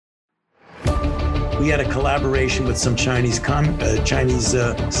We had a collaboration with some Chinese scientists.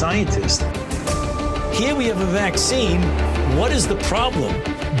 Here we have a vaccine. What is the problem?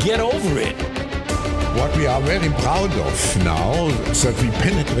 Get over it. What we are very proud of now is that we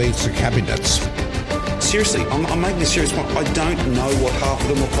penetrate the cabinets. Seriously, I'm making a serious point. I don't know what half of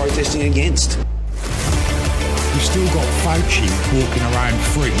them are protesting against. We've still got Fauci walking around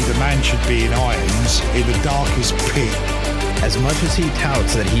free. The man should be in irons in the darkest pit. As much as he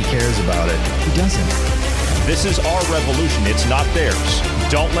touts that he cares about it, he doesn't. This is our revolution. It's not theirs.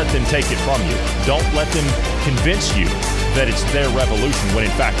 Don't let them take it from you. Don't let them convince you that it's their revolution when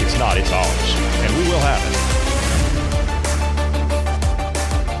in fact it's not. It's ours. And we will have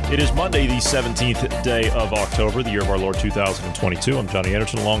it. It is Monday, the 17th day of October, the year of our Lord 2022. I'm Johnny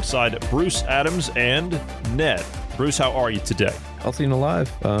Anderson alongside Bruce Adams and Ned. Bruce, how are you today? Healthy and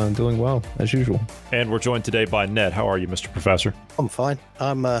alive. Doing well, as usual. And we're joined today by Ned. How are you, Mr. Professor? I'm fine.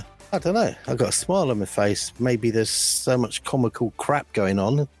 I don't know. I've got a smile on my face. Maybe there's so much comical crap going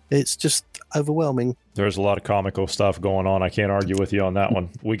on. It's just overwhelming. There's a lot of comical stuff going on. I can't argue with you on that one.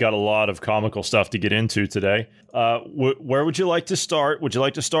 We got a lot of comical stuff to get into today. Where would you like to start? Would you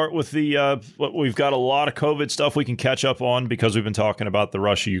like to start with we've got a lot of COVID stuff we can catch up on because we've been talking about the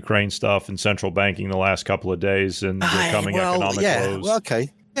Russia-Ukraine stuff and central banking the last couple of days and the coming economic woes. Well, okay.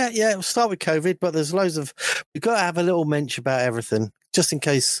 Yeah, we'll start with COVID, but there's loads of... We've got to have a little mention about everything, just in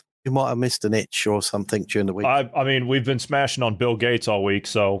case you might have missed an itch or something during the week. I mean, we've been smashing on Bill Gates all week,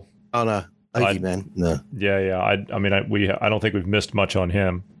 so... Oh, no. Man. No. Yeah. I don't think we've missed much on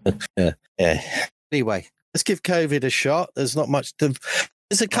him. Yeah. Anyway, let's give COVID a shot. There's not much to...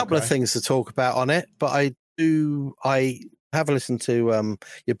 There's a couple of things to talk about on it, but I have listened to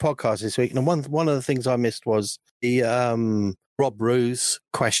your podcast this week, and one of the things I missed was the Rob Roos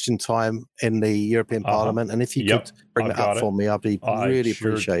question time in the European Parliament, and if you could bring that up for me, I'd be really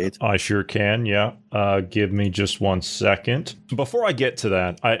appreciated. I sure can. Yeah, give me just 1 second. Before I get to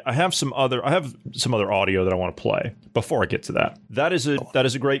that, I have some other audio that I want to play. Before I get to that, that is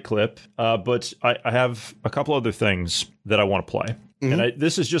a great clip. But I have a couple other things that I want to play, and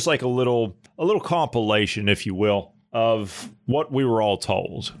this is just like a little compilation, if you will, of what we were all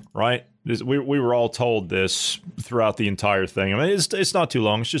told. Right. We were all told this throughout the entire thing. I mean, it's not too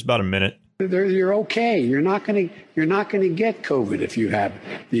long. It's just about a minute. You're okay. You're not going to get COVID if you have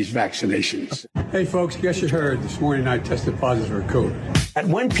these vaccinations. Hey, folks, guess you heard this morning I tested positive for COVID.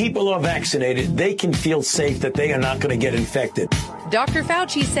 And when people are vaccinated, they can feel safe that they are not going to get infected. Dr.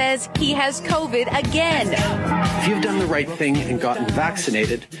 Fauci says he has COVID again. If you've done the right thing and gotten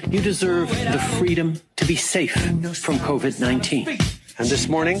vaccinated, you deserve the freedom to be safe from COVID-19. And this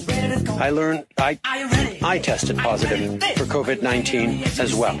morning, I learned I tested positive for COVID-19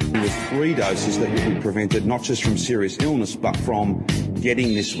 as well. With 3 doses that you'll be prevented not just from serious illness, but from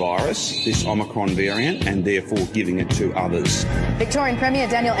getting this virus, this Omicron variant, and therefore giving it to others. Victorian Premier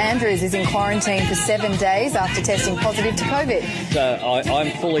Daniel Andrews is in quarantine for 7 days after testing positive to COVID. So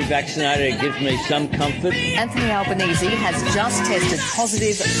I'm fully vaccinated. It gives me some comfort. Anthony Albanese has just tested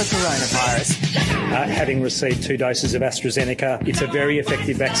positive for coronavirus. Having received 2 doses of AstraZeneca, it's a very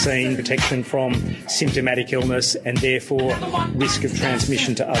effective vaccine, protection from symptomatic illness and therefore risk of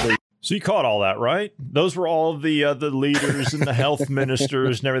transmission to others. So you caught all that, right? Those were all of the leaders and the health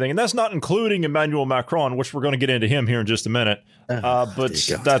ministers and everything. And that's not including Emmanuel Macron, which we're going to get into him here in just a minute. But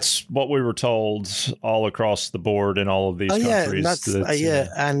that's what we were told all across the board in all of these countries.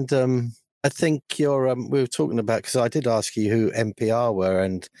 And I think you're. We were talking about, because I did ask you who NPR were,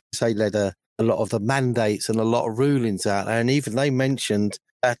 and they led a lot of the mandates and a lot of rulings out there. And even they mentioned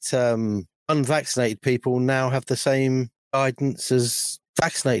that unvaccinated people now have the same guidance as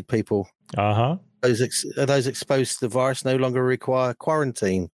vaccinated people. Those exposed to the virus no longer require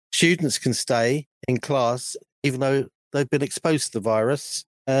quarantine. Students can stay in class even though they've been exposed to the virus,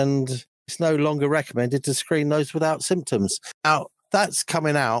 and it's no longer recommended to screen those without symptoms. Now, that's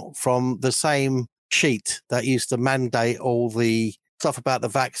coming out from the same sheet that used to mandate all the stuff about the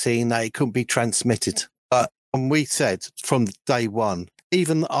vaccine, that it couldn't be transmitted. But we said from day one,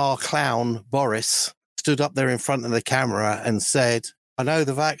 even our clown Boris stood up there in front of the camera and said, I know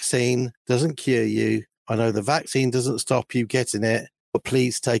the vaccine doesn't cure you. I know the vaccine doesn't stop you getting it, but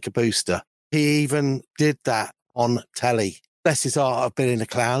please take a booster. He even did that on telly. Bless his heart of being a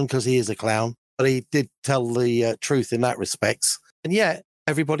clown, because he is a clown, but he did tell the truth in that respects. And yet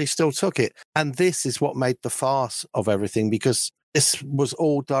everybody still took it. And this is what made the farce of everything, because this was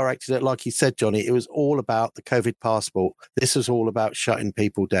all directed at, like you said, Johnny, it was all about the COVID passport. This was all about shutting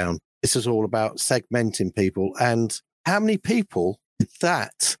people down. This was all about segmenting people. And how many people did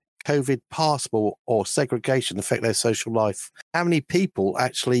that COVID passport or segregation affect their social life? How many people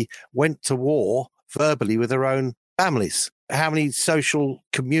actually went to war verbally with their own families. How many social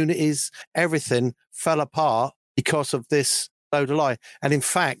communities, everything fell apart because of this load of lie. And in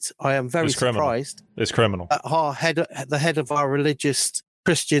fact, I am very surprised. It's criminal. The head of our religious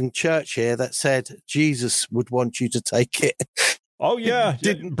Christian church here that said Jesus would want you to take it. Oh yeah,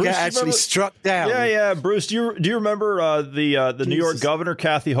 didn't Bruce, get actually struck down. Yeah. Bruce, do you remember the New York governor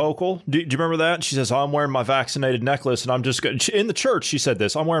Kathy Hochul? Do you remember that? She says, "I'm wearing my vaccinated necklace, and I'm just in the church." She said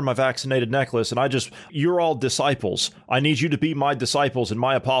this: "I'm wearing my vaccinated necklace, and you're all disciples. I need you to be my disciples and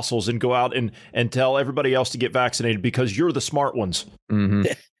my apostles, and go out and tell everybody else to get vaccinated because you're the smart ones." Mm-hmm.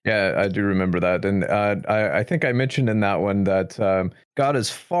 Yeah, I do remember that. And I think I mentioned in that one that God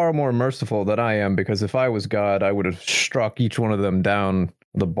is far more merciful than I am, because if I was God, I would have struck each one of them down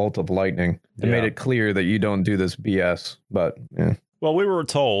with a bolt of lightning and made it clear that you don't do this BS. But yeah. Well, we were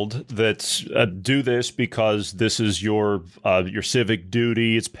told that do this because this is your civic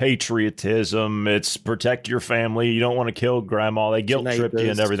duty. It's patriotism. It's protect your family. You don't want to kill grandma. They guilt trip you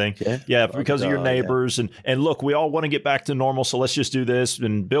and everything. Yeah, because of your neighbors. Yeah. And look, we all want to get back to normal, so let's just do this.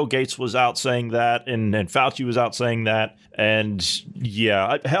 And Bill Gates was out saying that, and Fauci was out saying that. And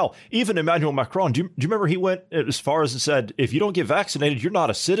yeah, hell, even Emmanuel Macron, do you remember he went as far as it said, if you don't get vaccinated, you're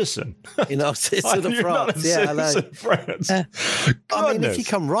not a citizen. You're not a citizen of France. Not a citizen of France. I mean, if you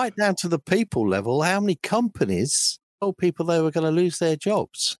come right down to the people level, how many companies told people they were going to lose their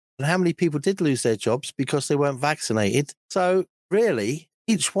jobs? And how many people did lose their jobs because they weren't vaccinated? So really,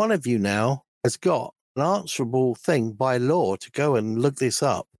 each one of you now has got an answerable thing by law to go and look this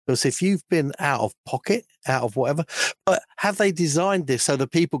up. Because if you've been out of pocket, out of whatever, but have they designed this so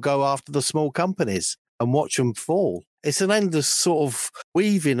that people go after the small companies and watch them fall? It's an endless sort of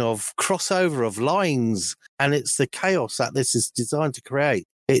weaving of crossover of lines, and it's the chaos that this is designed to create.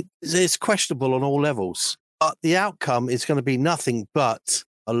 It's questionable on all levels, but the outcome is going to be nothing but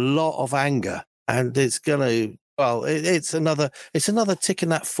a lot of anger, and it's going to, well, it's another tick in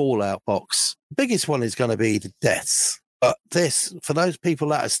that fallout box. The biggest one is going to be the deaths. But this, for those people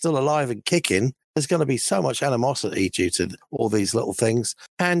that are still alive and kicking, there's going to be so much animosity due to all these little things.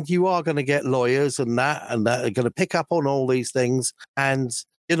 And you are going to get lawyers and that are going to pick up on all these things. And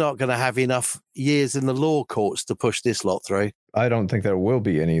you're not going to have enough years in the law courts to push this lot through. I don't think there will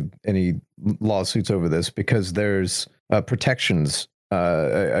be any lawsuits over this, because there's protections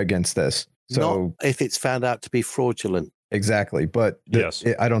against this. So not if it's found out to be fraudulent. Exactly. But yes,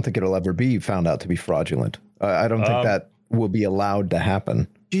 I don't think it'll ever be found out to be fraudulent. I don't think that will be allowed to happen.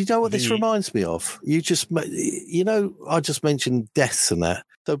 Do you know what this reminds me of? I just mentioned deaths and that.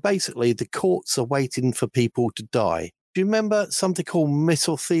 So basically, the courts are waiting for people to die. Do you remember something called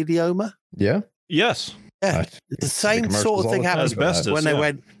mesothelioma? Yeah. Yes. Yeah. The same sort of thing happened when they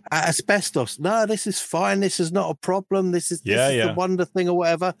went, asbestos. No, this is fine. This is not a problem. This is the wonder thing or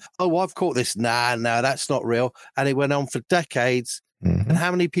whatever. Oh, I've caught this. Nah, that's not real. And it went on for decades. Mm-hmm. And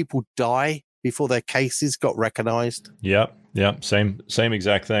how many people die before their cases got recognized? Yep. Same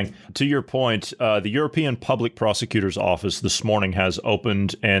exact thing. To your point, the European Public Prosecutor's Office this morning has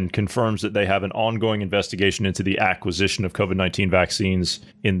opened and confirms that they have an ongoing investigation into the acquisition of COVID-19 vaccines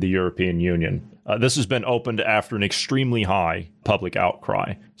in the European Union. This has been opened after an extremely high public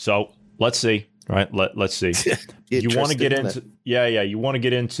outcry. So let's see. Right. Let's see. You want to get into you want to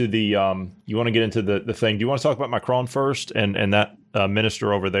get into the the thing. Do you want to talk about Macron first and that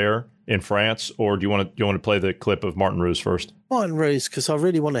minister over there in France, or do you want to play the clip of Martin Roos first? Martin Roos, because I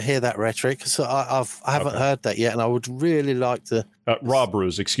really want to hear that rhetoric. Because I haven't heard that yet, and I would really like to. Rob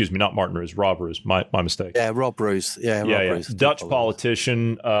Roos, excuse me, not Martin Roos. Rob Roos, my mistake. Yeah, Rob Roos. Rob Roos. Dutch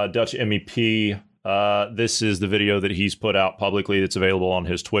politician, Dutch MEP. This is the video that he's put out publicly. That's available on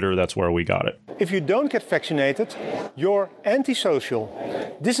his Twitter. That's where we got it. If you don't get vaccinated, you're antisocial.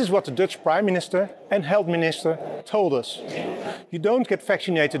 This is what the Dutch Prime Minister and Health Minister told us. You don't get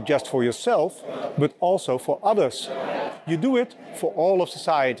vaccinated just for yourself, but also for others. You do it for all of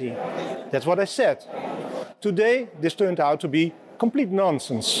society. That's what I said. Today, this turned out to be complete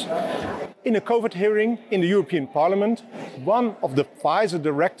nonsense. In a COVID hearing in the European Parliament, one of the Pfizer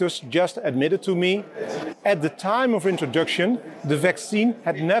directors just admitted to me, at the time of introduction, the vaccine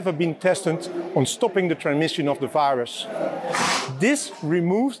had never been tested on stopping the transmission of the virus. This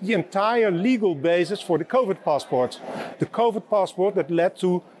removes the entire legal basis for the COVID passport. The COVID passport that led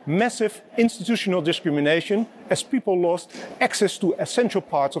to massive institutional discrimination as people lost access to essential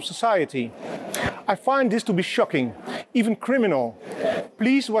parts of society. I find this to be shocking, even criminal.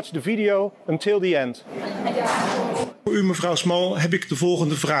 Please watch the video until the end. Voor u, mevrouw Small, heb ik de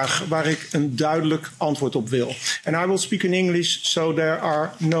volgende vraag waar ik een duidelijk antwoord op wil. And I will speak in English so there are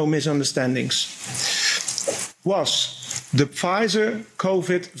no misunderstandings. Was the Pfizer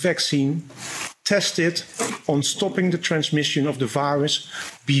COVID vaccine tested on stopping the transmission of the virus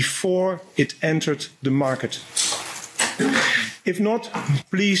before it entered the market? If not,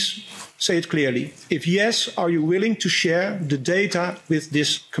 please say it clearly. If yes, are you willing to share the data with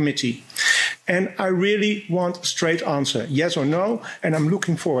this committee? And I really want a straight answer, yes or no, and I'm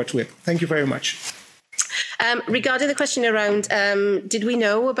looking forward to it. Thank you very much. Regarding the question around, did we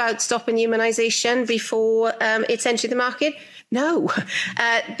know about stopping humanisation before it's entered the market? No.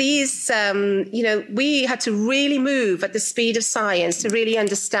 We had to really move at the speed of science to really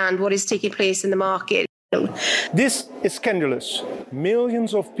understand what is taking place in the market. This is scandalous.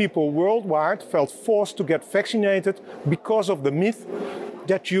 Millions of people worldwide felt forced to get vaccinated because of the myth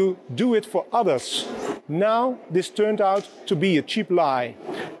that you do it for others. Now, this turned out to be a cheap lie.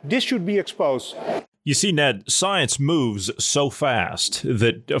 This should be exposed. You see, Ned, science moves so fast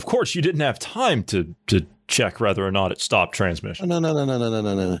that, of course, you didn't have time to check whether or not it stopped transmission.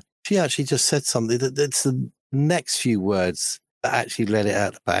 No. She actually just said something that's the next few words that actually let it out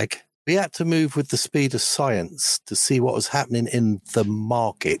of the bag. We had to move with the speed of science to see what was happening in the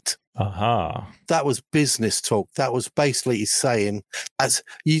market. Aha. That was business talk. That was basically saying, as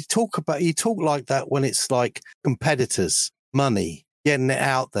you talk like that when it's like competitors, money, getting it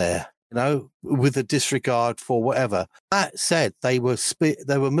out there, with a disregard for whatever. That said, they were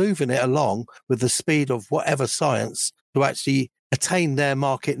moving it along with the speed of whatever science to actually attain their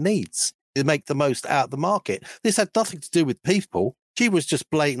market needs, to make the most out of the market. This had nothing to do with people. She was just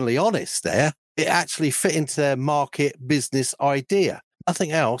blatantly honest there. It actually fit into their market business idea.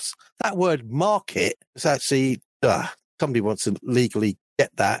 Nothing else. That word market is actually, somebody wants to legally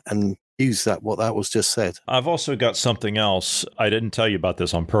get that and use that, what that was just said. I've also got something else. I didn't tell you about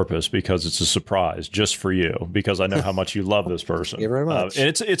this on purpose because it's a surprise just for you, because I know how much you love this person. Thank you very much. And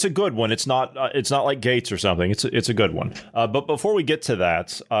it's a good one. It's not like Gates or something. It's a good one. But before we get to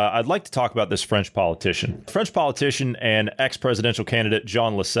that, I'd like to talk about this French politician. French politician and ex-presidential candidate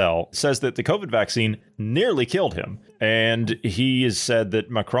Jean Lassalle says that the COVID vaccine nearly killed him. And he has said that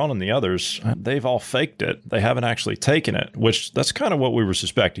Macron and the others, they've all faked it. They haven't actually taken it, which that's kind of what we were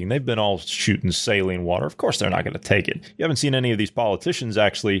suspecting. They've been all shooting saline water. Of course, they're not going to take it. You haven't seen any of these politicians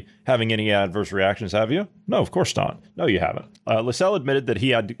actually having any adverse reactions, have you? No, of course not. No, you haven't. Lassalle admitted that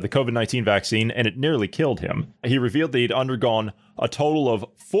he had the COVID-19 vaccine and it nearly killed him. He revealed that he'd undergone a total of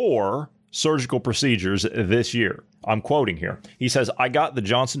 4 surgical procedures this year. I'm quoting here. He says, "I got the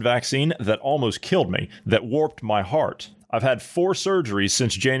Johnson vaccine that almost killed me, that warped my heart. I've had 4 surgeries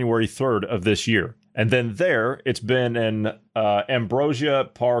since January 3rd of this year. And then it's been an Ambrosia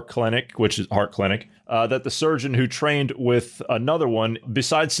Park Clinic, which is heart clinic, that the surgeon who trained with another one,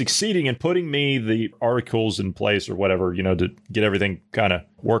 besides succeeding in putting me the articles in place or whatever, to get everything kind of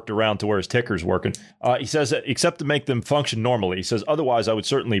worked around to where his ticker's working. He says that except to make them function normally. He says, otherwise I would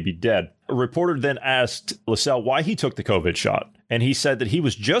certainly be dead." A reporter then asked Lassalle why he took the COVID shot. And he said that he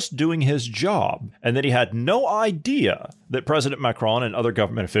was just doing his job and that he had no idea that President Macron and other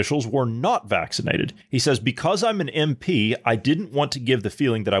government officials were not vaccinated. He says, "Because I'm an MP, I didn't want to give the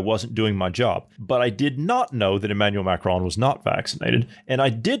feeling that I wasn't doing my job. But I did not know that Emmanuel Macron was not vaccinated. And I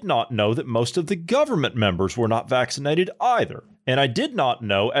did not know that most of the government members were not vaccinated either. And I did not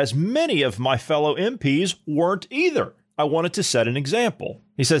know as many of my fellow MPs weren't either. I wanted to set an example."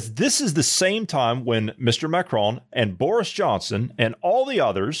 He says this is the same time when Mr. Macron and Boris Johnson and all the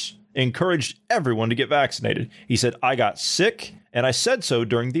others encouraged everyone to get vaccinated. He said, "I got sick and I said so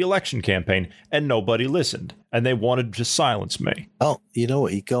during the election campaign and nobody listened and they wanted to silence me." Oh, you know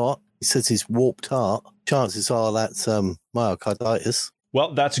what he got? He says he's warped heart. Chances are that's myocarditis.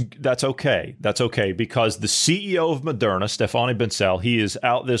 Well, that's okay. That's okay, because the CEO of Moderna, Stéphane Bancel, he is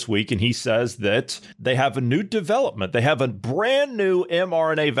out this week and he says that they have a new development. They have a brand new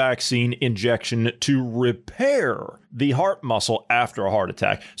mRNA vaccine injection to repair the heart muscle after a heart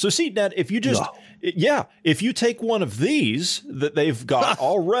attack. So see, Ned, if you just... Yeah, if you take one of these that they've got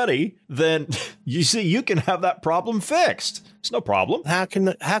already, then you see you can have that problem fixed. It's no problem. How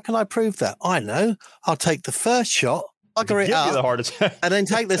can I prove that? I know. I'll take the first shot, bugger it up, the heart attack, and then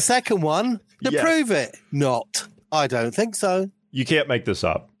take the second one to prove it. Not. I don't think so. You can't make this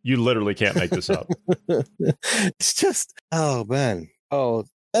up. You literally can't make this up. It's just, oh man. Oh,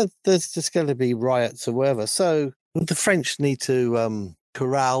 there's just going to be riots or whatever. So the French need to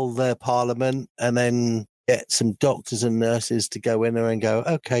corral their parliament and then get some doctors and nurses to go in there and go,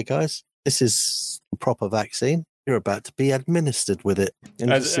 okay, guys, this is a proper vaccine. you're about to be administered with it.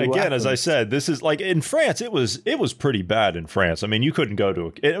 As I said, this is like in France. It was pretty bad in France. I mean, you couldn't go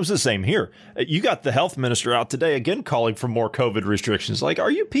to it was the same here. You got the health minister out today again calling for more COVID restrictions. Like,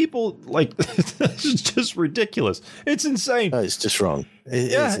 are you people like? This is just ridiculous. It's insane. No, it's just wrong.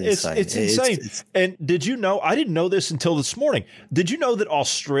 It's insane. And did you know? I didn't know this until this morning. Did you know that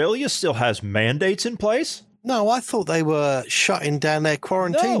Australia still has mandates in place? No, I thought they were shutting down their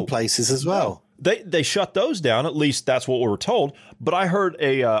quarantine places as well. They shut those down. At least that's what we were told. But I heard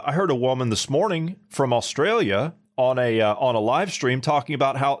a woman this morning from Australia on a live stream talking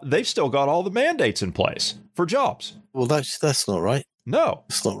about how they've still got all the mandates in place for jobs. Well, that's not right. No,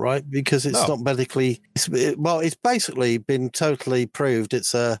 it's not right because it's not medically. It's basically been totally proved.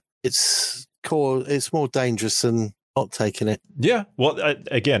 It's more dangerous than not taking it. Yeah. Well,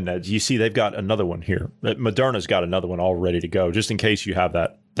 again, you see, they've got another one here. Moderna's got another one all ready to go, just in case you have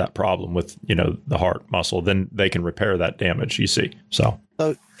that problem with, the heart muscle, then they can repair that damage, you see. So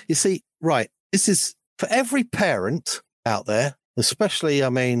you see, right. This is for every parent out there, especially,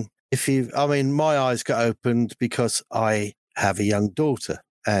 my eyes got opened because I have a young daughter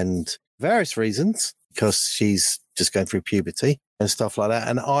and various reasons, because she's just going through puberty and stuff like that.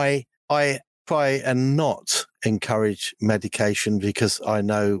 And I try and not encourage medication because I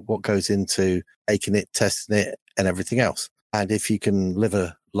know what goes into taking it, testing it, and everything else. And if you can live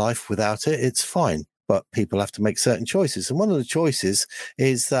a life without it, it's fine. But people have to make certain choices. And one of the choices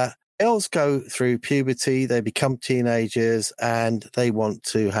is that girls go through puberty, they become teenagers, and they want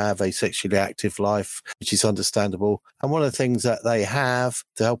to have a sexually active life, which is understandable. And one of the things that they have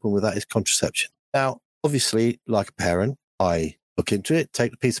to help them with that is contraception. Now, obviously, like a parent, I look into it,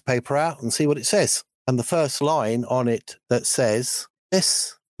 take the piece of paper out and see what it says. And the first line on it that says,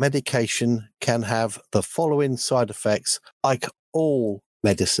 this medication can have the following side effects like all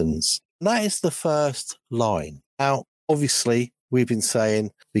medicines. And that is the first line. Now, obviously, we've been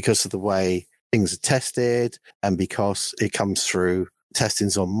saying because of the way things are tested and because it comes through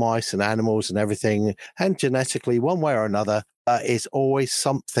testings on mice and animals and everything, and genetically, one way or another, is always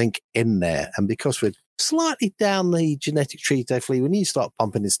something in there. And because we're slightly down the genetic tree, definitely, when you start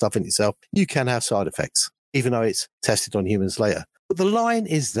pumping this stuff in yourself, you can have side effects, even though it's tested on humans later. But the line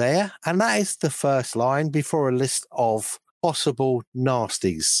is there, and that is the first line before a list of possible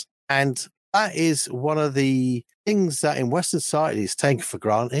nasties. And that is one of the things that in Western society is taken for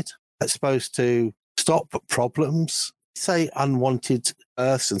granted. That's supposed to stop problems, say unwanted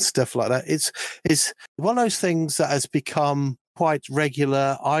births and stuff like that. It's one of those things that has become quite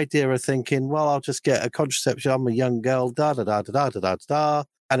regular idea of thinking, well, I'll just get a contraception. I'm a young girl, da-da-da-da-da-da-da-da,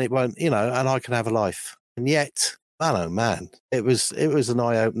 and it won't, and I can have a life. And yet, oh man, it was an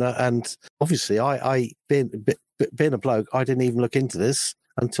eye-opener. And obviously, I being a bloke, I didn't even look into this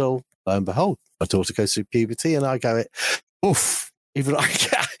until, lo and behold, my daughter goes through puberty, and I go, oof, even like,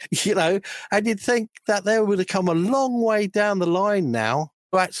 and you'd think that they would have come a long way down the line now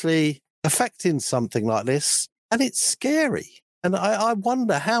to actually affecting something like this, and it's scary. And I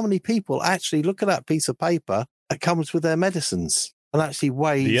wonder how many people actually look at that piece of paper that comes with their medicines and actually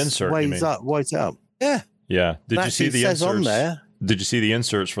weighs up. Yeah. Yeah. Did you see the inserts on there? Did you see the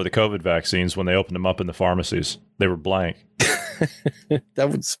inserts for the COVID vaccines when they opened them up in the pharmacies? They were blank. That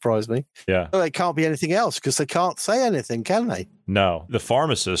wouldn't surprise me. Yeah. Well, they can't be anything else because they can't say anything, can they? No. The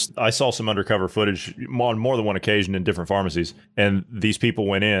pharmacist, I saw some undercover footage on more than one occasion in different pharmacies, and these people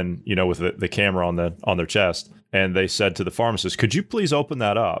went in, with the camera on their chest, and they said to the pharmacist, could you please open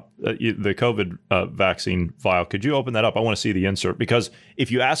that up? The COVID vaccine vial, could you open that up? I want to see the insert. Because if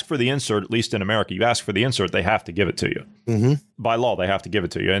you ask for the insert, at least in America, you ask for the insert, they have to give it to you. Mm-hmm. By law, they have to give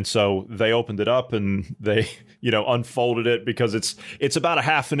it to you. And so they opened it up and they, unfolded it because it's about a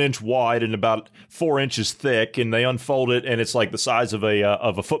half an inch wide and about 4 inches thick. And they unfold it and it's like the size of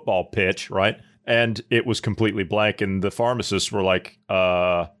a football pitch, right? And it was completely blank. And the pharmacists were like,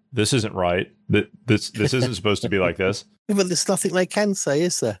 this isn't right. This isn't supposed to be like this. But there's nothing they can say,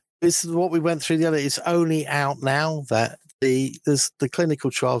 is there? This is what we went through the other. It's only out now that the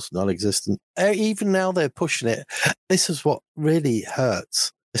clinical trials non-existent. Even now they're pushing it. This is what really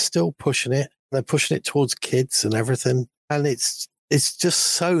hurts. They're still pushing it. They're pushing it towards kids and everything. And it's just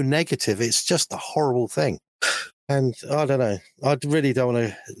so negative. It's just a horrible thing. And I don't know. I really don't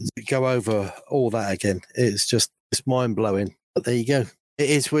want to go over all that again. It's mind-blowing. But there you go. It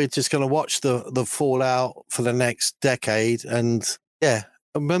is. We're just going to watch the fallout for the next decade. And yeah,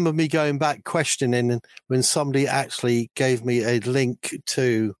 I remember me going back questioning when somebody actually gave me a link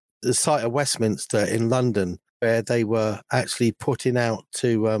to the site of Westminster in London, where they were actually putting out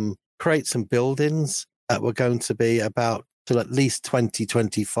to create some buildings that were going to be about till at least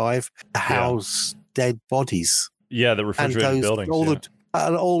 2025 to house dead bodies. Yeah, the refrigerated buildings.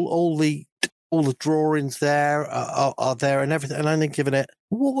 All the drawings there are there and everything. And I'm giving it,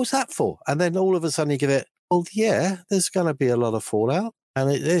 what was that for? And then all of a sudden you give it, well, yeah, there's going to be a lot of fallout, and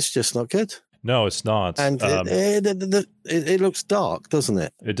it's just not good. No, it's not. And it looks dark, doesn't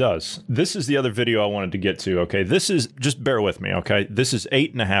it? It does. This is the other video I wanted to get to. Okay, this is, just bear with me. Okay, this is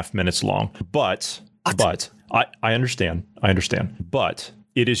 8.5 minutes long, but I understand. But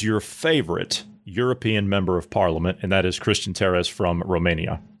it is your favorite European member of parliament, and that is Cristian Terres from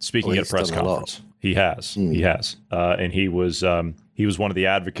Romania, speaking at a press conference. He has, and he was one of the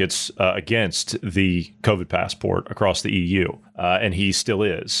advocates against the COVID passport across the EU, and he still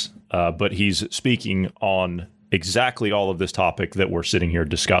is. But he's speaking on exactly all of this topic that we're sitting here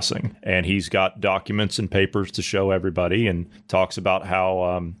discussing, and he's got documents and papers to show everybody, and talks about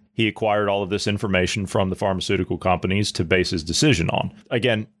how he acquired all of this information from the pharmaceutical companies to base his decision on.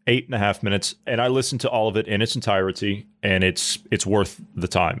 Again, 8.5 minutes, and I listened to all of it in its entirety, and it's worth the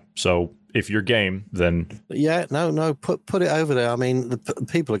time. So if you're game, then put it over there. I mean, the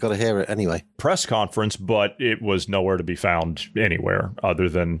people have got to hear it anyway. Press conference, but it was nowhere to be found anywhere other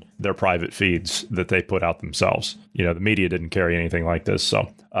than their private feeds that they put out themselves. You know, the media didn't carry anything like this,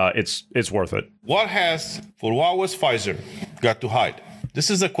 so it's worth it. What was Pfizer got to hide? This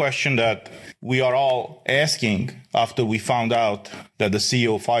is a question that we are all asking after we found out that the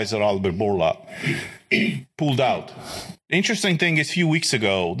CEO of Pfizer, Albert Bourla, pulled out. The interesting thing is, a few weeks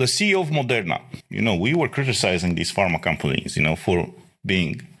ago, the CEO of Moderna, we were criticizing these pharma companies,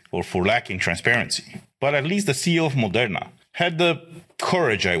 for lacking transparency. But at least the CEO of Moderna had the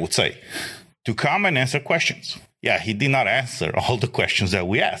courage, I would say, to come and answer questions. Yeah, he did not answer all the questions that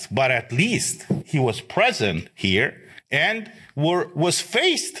we asked, but at least he was present here and was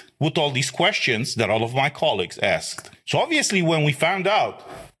faced with all these questions that all of my colleagues asked. So obviously, when we found out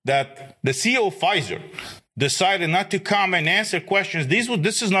that the CEO of Pfizer decided not to come and answer questions,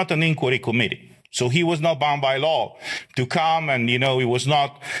 this is not an inquiry committee. So he was not bound by law to come, and, he was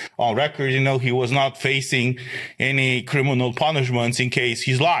not on record, he was not facing any criminal punishments in case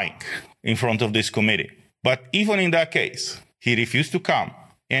he's lying in front of this committee. But even in that case, he refused to come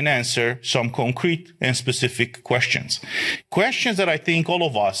and answer some concrete and specific questions. Questions that I think all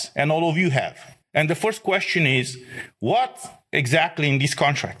of us and all of you have. And the first question is, what exactly in these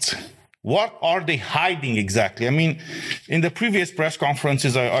contracts? What are they hiding exactly? I mean, in the previous press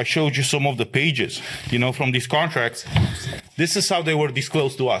conferences, I showed you some of the pages, from these contracts. This is how they were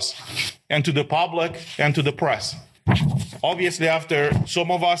disclosed to us and to the public and to the press. Obviously, after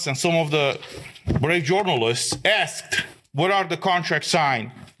some of us and some of the brave journalists asked, what are the contracts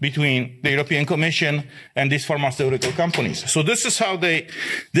signed between the European Commission and these pharmaceutical companies? So this is how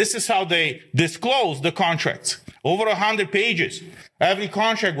they disclose the contracts. Over 100 pages. Every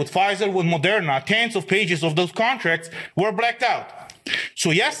contract with Pfizer, with Moderna, tens of pages of those contracts were blacked out.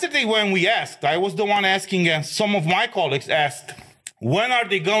 So yesterday when we asked, I was the one asking, and some of my colleagues asked, when are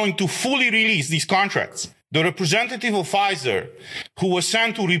they going to fully release these contracts? The representative of Pfizer, who was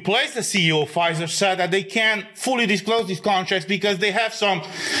sent to replace the CEO of Pfizer, said that they can't fully disclose these contracts because they have some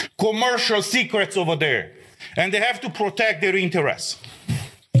commercial secrets over there, and they have to protect their interests.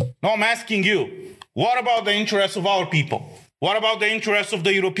 Now I'm asking you, what about the interests of our people? What about the interests of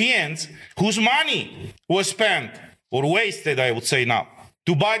the Europeans whose money was spent, or wasted, I would say now,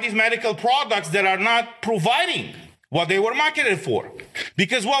 to buy these medical products that are not providing what they were marketed for?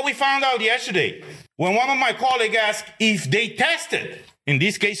 Because what we found out yesterday, when one of my colleagues asked if they tested, in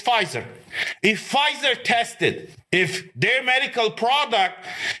this case Pfizer, if Pfizer tested, if their medical product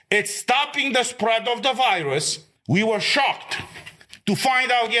is stopping the spread of the virus, we were shocked to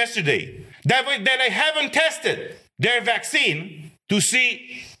find out yesterday that they haven't tested their vaccine to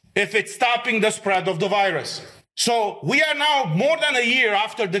see if it's stopping the spread of the virus. So we are now more than a year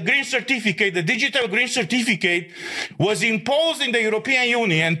after the green certificate, the digital green certificate was imposed in the European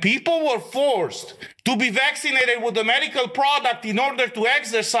Union, and people were forced to be vaccinated with the medical product in order to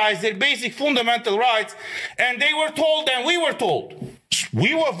exercise their basic fundamental rights. And they were told, and we were told,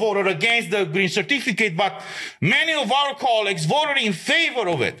 we were voted against the green certificate, but many of our colleagues voted in favor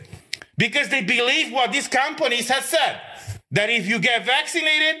of it because they believe what these companies have said, that if you get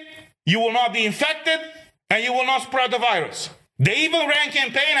vaccinated, you will not be infected, and you will not spread the virus. They even ran a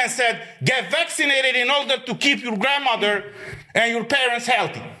campaign and said, get vaccinated in order to keep your grandmother and your parents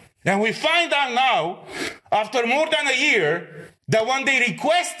healthy. And we find out now, after more than a year, that when they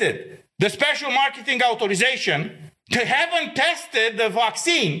requested the special marketing authorization, they haven't tested the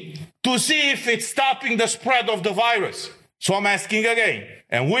vaccine to see if it's stopping the spread of the virus. So I'm asking again,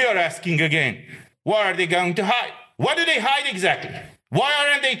 and we are asking again, what are they going to hide? What do they hide exactly? Why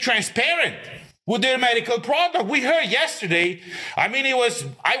aren't they transparent with their medical product. We heard yesterday, I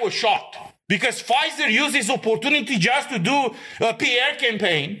was shocked because Pfizer used this opportunity just to do a PR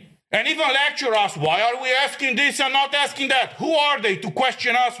campaign and even lecture us. Why are we asking this and not asking that? Who are they to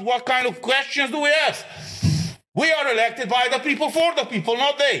question us? What kind of questions do we ask? We are elected by the people for the people,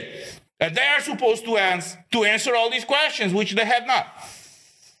 not they. And they are supposed to answer all these questions, which they have not.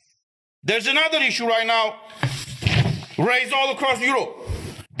 There's another issue right now raised all across Europe.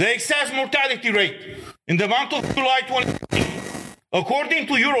 The excess mortality rate in the month of July 2020. According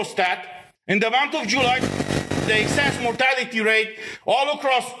to Eurostat, in the month of July, the excess mortality rate all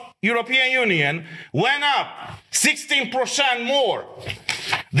across European Union went up 16% more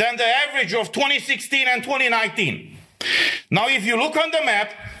than the average of 2016 and 2019. Now, if you look on the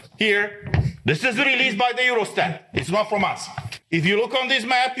map here, this is released by the Eurostat. It's not from us. If you look on this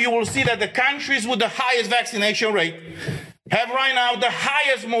map, you will see that the countries with the highest vaccination rate have right now the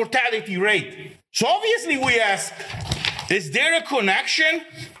highest mortality rate. So obviously we ask, is there a connection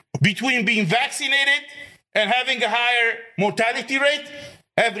between being vaccinated and having a higher mortality rate?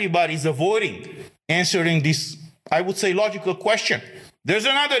 Everybody's avoiding answering this, I would say, logical question. There's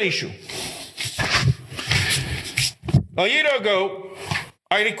another issue. A year ago,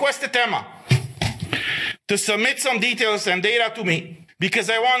 I requested Emma to submit some details and data to me because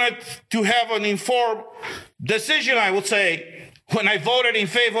I wanted to have an informed decision, I would say, when I voted in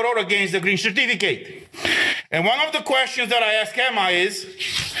favor or against the green certificate. And one of the questions that I asked Emma is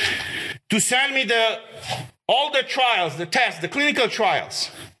to send me all the trials, the tests, the clinical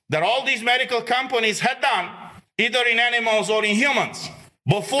trials that all these medical companies had done, either in animals or in humans,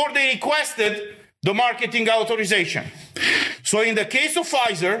 before they requested the marketing authorization. So in the case of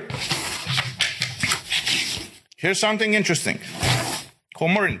Pfizer, here's something interesting.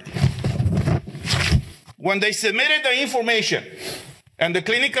 Comirnaty. When they submitted the information and the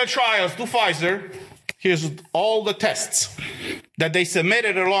clinical trials to Pfizer, here's all the tests that they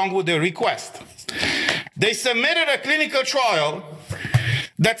submitted along with their request. They submitted a clinical trial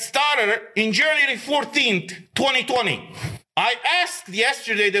that started in January 14th, 2020. I asked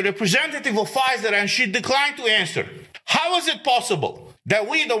yesterday the representative of Pfizer and she declined to answer. How is it possible that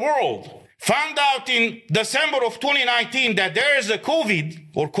we, the world, found out in December of 2019 that there is a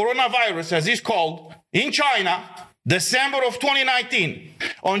COVID, or coronavirus as it's called, in China, December of 2019.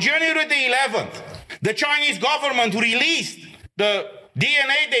 On January the 11th, the Chinese government released the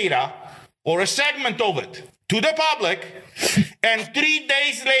DNA data, or a segment of it, to the public, and 3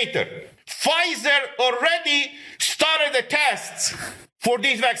 days later, Pfizer already started the tests for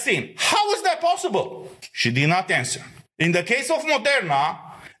this vaccine. How is that possible? She did not answer. In the case of Moderna,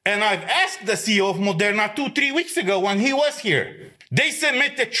 and I've asked the CEO of Moderna 2-3 weeks ago when he was here, they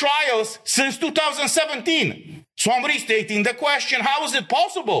submitted trials since 2017. So I'm restating the question, how is it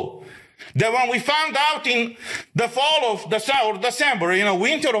possible that when we found out in the fall of December,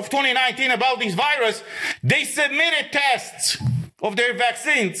 winter of 2019 about this virus, they submitted tests of their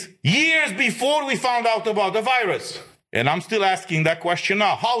vaccines years before we found out about the virus? And I'm still asking that question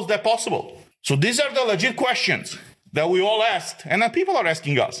now. How is that possible? So these are the legit questions that we all asked, and that people are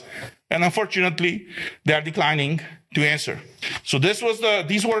asking us. And unfortunately, they are declining to answer. So these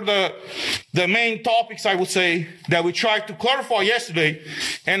were the main topics, I would say, that we tried to clarify yesterday.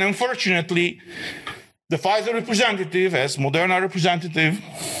 And unfortunately, the Pfizer representative, as Moderna representative,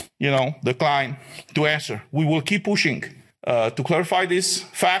 declined to answer. We will keep pushing to clarify these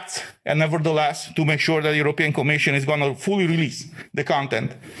facts, and nevertheless, to make sure that the European Commission is going to fully release the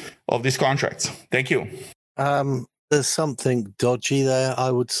content of these contracts. Thank you. There's something dodgy there, I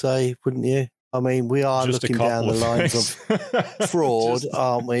would say, wouldn't you? I mean, we are Just looking down the lines of fraud,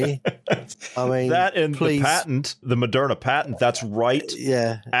 aren't we? I mean, that and the patent, the Moderna patent, that's right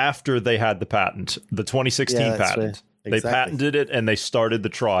after they had the patent, the 2016 patent. Exactly. They patented it and they started the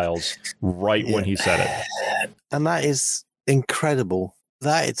trials right when he said it. And that is incredible.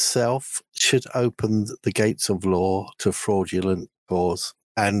 That itself should open the gates of law to fraudulent cause.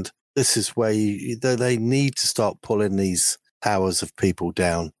 And this is where they need to start pulling these powers of people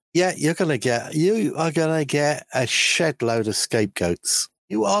down. Yeah, you are going to get a shed load of scapegoats.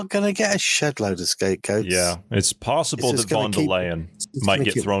 You are going to get a shed load of scapegoats. Yeah, it's possible that von der Leyen might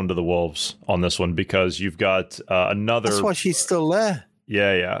get thrown to the wolves on this one because you've got another. That's why she's still there.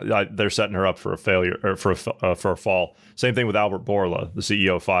 Yeah. They're setting her up for a failure or for a fall. Same thing with Albert Bourla, the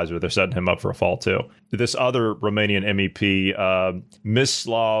CEO of Pfizer. They're setting him up for a fall too. This other Romanian MEP,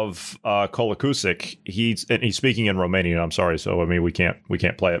 Mislav Kolakusic, he's speaking in Romanian. I'm sorry, so I mean we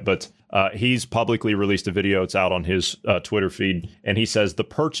can't play it, but he's publicly released a video. It's out on his Twitter feed, and he says the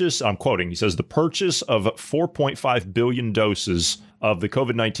purchase. I'm quoting. He says the purchase of 4.5 billion doses of the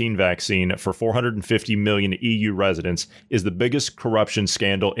COVID-19 vaccine for 450 million EU residents is the biggest corruption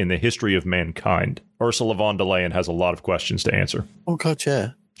scandal in the history of mankind. Ursula von der Leyen has a lot of questions to answer. Oh, God,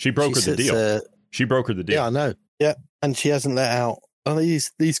 yeah. She brokered the deal. She brokered the deal. Yeah, I know. Yeah, and she hasn't let out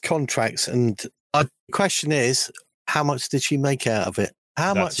these contracts. And the question is, how much did she make out of it?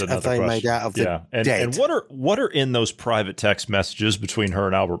 How much have they made out of the dead? And what are in those private text messages between her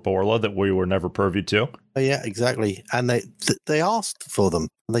and Albert Bourla that we were never privy to? Oh, yeah, exactly. And they asked for them,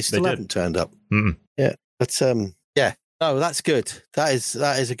 and they still haven't turned up. Mm-mm. Yeah, but yeah, no, that's good. That is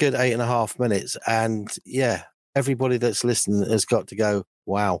a good 8.5 minutes, and yeah, everybody that's listening has got to go,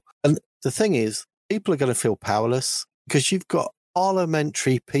 wow. And the thing is, people are going to feel powerless because you've got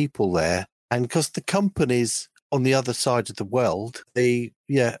parliamentary people there, and because the companies on the other side of the world, we're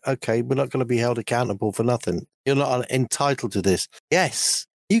not going to be held accountable for nothing. You're not entitled to this. Yes,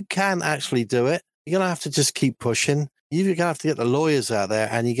 you can actually do it. You're going to have to just keep pushing. You're going to have to get the lawyers out there,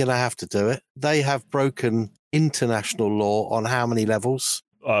 and you're going to have to do it. They have broken international law on how many levels?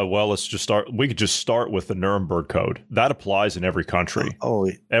 Well, let's just start. We could just start with the Nuremberg Code. That applies in every country.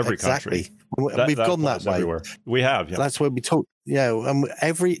 Every country. We've gone that way. Everywhere. We have. Yeah. That's where we talk. Yeah, and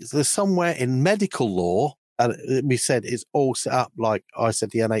there's somewhere in medical law. We said it's all set up like I said,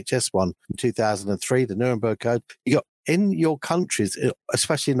 the NHS one in 2003, the Nuremberg Code. You got in your countries,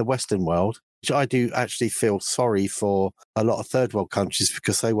 especially in the Western world, which I do actually feel sorry for a lot of third world countries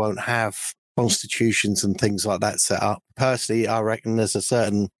because they won't have constitutions and things like that set up. Personally, I reckon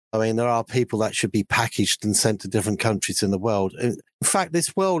there are people that should be packaged and sent to different countries in the world. In fact,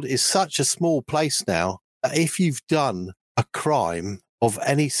 this world is such a small place now that if you've done a crime of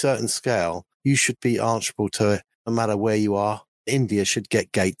any certain scale, you should be answerable to it, no matter where you are. India should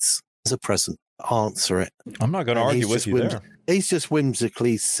get Gates as a present. Answer it. I'm not going to argue with you there. He's just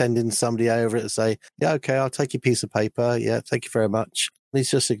whimsically sending somebody over it to say, yeah, okay, I'll take your piece of paper. Yeah, thank you very much. And he's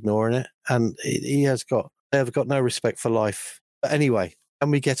just ignoring it. And they have got no respect for life. But anyway,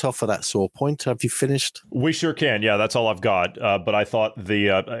 can we get off of that sore point? Have you finished? We sure can. Yeah, that's all I've got. But I thought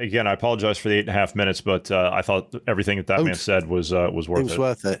again, I apologize for the 8.5 minutes, but I thought everything that man said was worth it. It was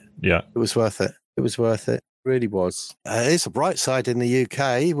worth it. Yeah. It was worth it. It was worth it. It really was. It's a bright side in the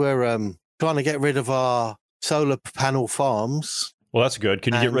UK. We're trying to get rid of our solar panel farms. Well, that's good.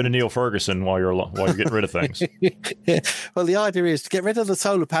 Can you get rid of Neil Ferguson while you're getting rid of things? Yeah. Well, the idea is to get rid of the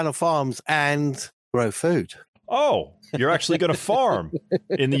solar panel farms and grow food. Oh, you're actually going to farm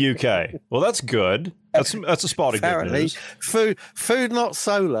in the UK. Well, that's good. That's a spot of good news. Food, not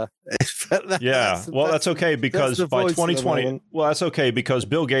solar. That's okay because by 2020, that's okay because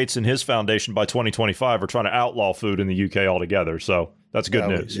Bill Gates and his foundation by 2025 are trying to outlaw food in the UK altogether. So that's good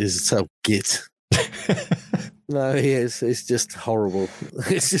news. It's so git. No, he is. It's just horrible.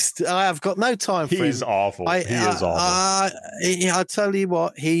 It's just I have got no time for him. He's awful. He is awful. I tell you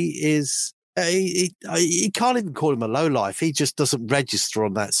what, he is. He can't even call him a lowlife. He just doesn't register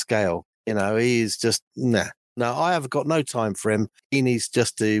on that scale. You know, he is just nah. No, I have got no time for him. He needs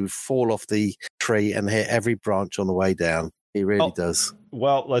just to fall off the tree and hit every branch on the way down. He really does.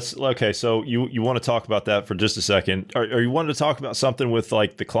 Well, so you want to talk about that for just a second. Or you wanted to talk about something with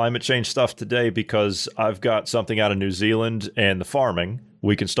like the climate change stuff today because I've got something out of New Zealand and the farming.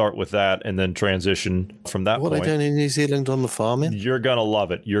 We can start with that and then transition from that point. What are they doing in New Zealand on the farming? You're going to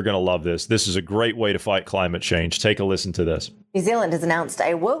love it. You're going to love this. This is a great way to fight climate change. Take a listen to this. New Zealand has announced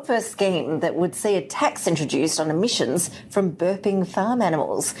a world-first scheme that would see a tax introduced on emissions from burping farm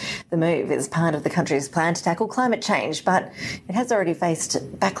animals. The move is part of the country's plan to tackle climate change, but it has already faced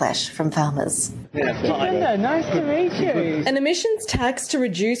backlash from farmers. Hello, nice to meet you. An emissions tax to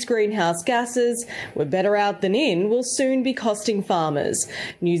reduce greenhouse gases, we're better out than in, will soon be costing farmers.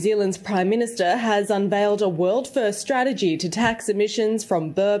 New Zealand's Prime Minister has unveiled a world-first strategy to tax emissions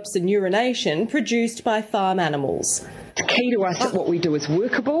from burps and urination produced by farm animals. It's key to us that what we do is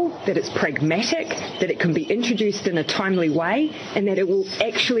workable, that it's pragmatic, that it can be introduced in a timely way, and that it will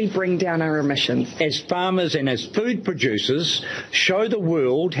actually bring down our emissions. As farmers and as food producers, show the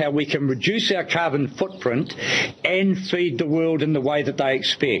world how we can reduce our carbon footprint and feed the world in the way that they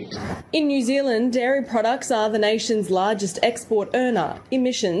expect. In New Zealand, dairy products are the nation's largest export earner.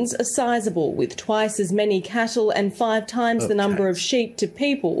 Emissions are sizable, with twice as many cattle and 5 times the number of sheep to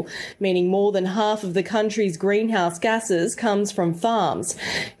people, meaning more than half of the country's greenhouse gases comes from farms.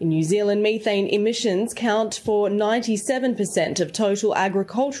 In New Zealand, methane emissions count for 97% of total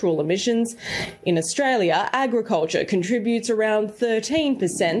agricultural emissions. In Australia, agriculture contributes around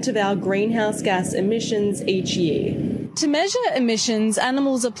 13% of our greenhouse gas emissions each year. To measure emissions,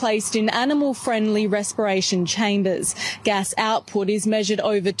 animals are placed in animal-friendly respiration chambers. Gas output is measured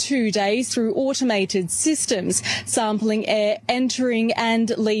over 2 days through automated systems, sampling air entering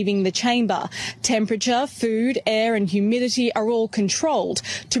and leaving the chamber. Temperature, food, air and humidity are all controlled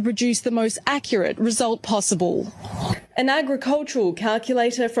to produce the most accurate result possible. An agricultural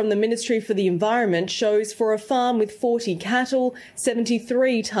calculator from the Ministry for the Environment shows for a farm with 40 cattle,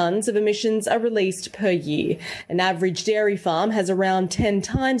 73 tonnes of emissions are released per year. An average dairy farm has around 10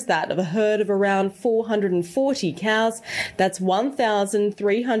 times that of a herd of around 440 cows. That's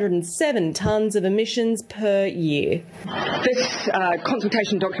 1,307 tonnes of emissions per year. This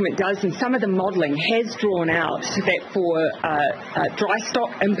consultation document does, and some of the modelling has drawn out that for dry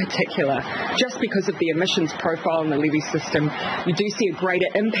stock in particular, just because of the emissions profile in the levy system, you do see a greater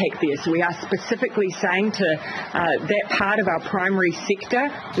impact there. So we are specifically saying to that part of our primary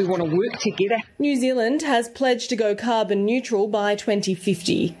sector, we want to work together. New Zealand has pledged to go carbon neutral by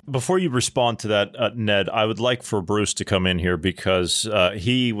 2050. Before you respond to that, Ned, I would like for Bruce to come in here because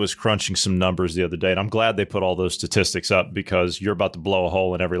he was crunching some numbers the other day, and I'm glad they put all those statistics up because you're about to blow a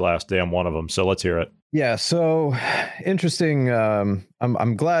hole in every last damn one of them. So let's hear it. Yeah, so interesting.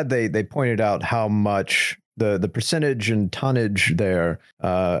 I'm glad they pointed out how much the percentage and tonnage there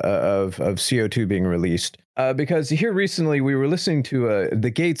of CO2 being released. Because here recently we were listening to the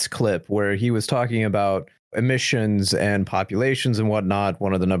Gates clip where he was talking about emissions and populations and whatnot.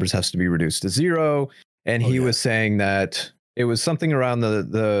 One of the numbers has to be reduced to zero. And he was saying that it was something around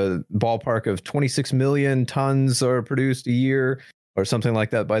the ballpark of 26 million tons are produced a year or something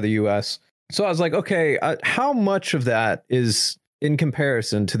like that by the US. So I was like, okay, how much of that is in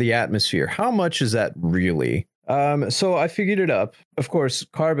comparison to the atmosphere? How much is that really? So I figured it up. Of course,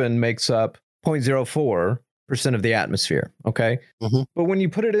 carbon makes up 0.04% of the atmosphere. Okay. Mm-hmm. But when you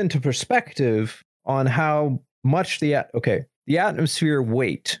put it into perspective on how much the atmosphere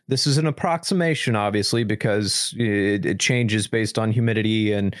weight, this is an approximation, obviously, because it changes based on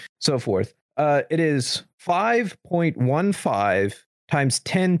humidity and so forth. It is 5.15 times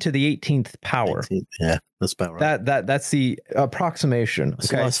 10 to the 18th power. 18th, yeah, that's about right. That's the approximation.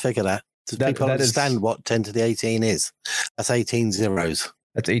 That's a nice figure, that. Does people understand what 10 to the 18 is? That's 18 zeros.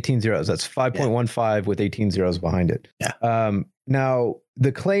 That's 18 zeros. That's 5.15 with 18 zeros behind it. Yeah. Now,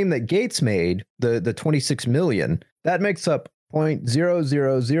 the claim that Gates made, the 26 million, that makes up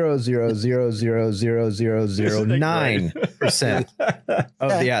 0.0000000009%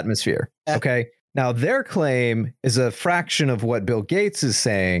 of the atmosphere. Okay. Now, their claim is a fraction of what Bill Gates is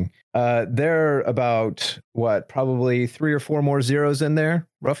saying. They're about, probably 3 or 4 more zeros in there,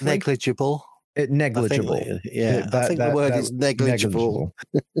 roughly? Negligible. Negligible. I think the word is negligible.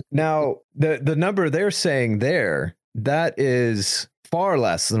 Now, the number they're saying there, that is far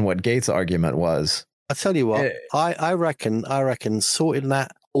less than what Gates' argument was. I tell you what, I reckon sorting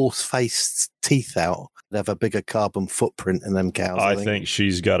that horse-faced teeth out would have a bigger carbon footprint in them cows. I think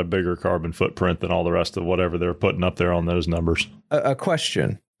she's got a bigger carbon footprint than all the rest of whatever they're putting up there on those numbers. A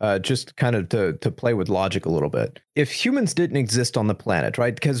question, just kind of to play with logic a little bit. If humans didn't exist on the planet,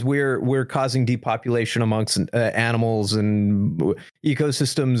 right, because we're causing depopulation amongst animals and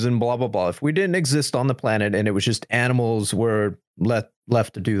ecosystems and blah, blah, blah. If we didn't exist on the planet and it was just animals were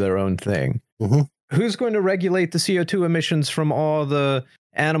left to do their own thing, who's going to regulate the CO2 emissions from all the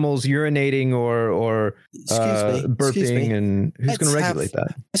animals urinating or burping, and who's going to regulate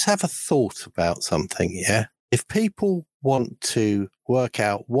that? Let's have a thought about something, yeah? If people want to work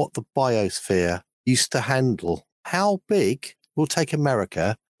out what the biosphere used to handle, how big, we'll take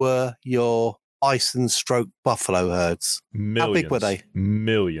America, were your bison/buffalo herds? Millions. How big were they?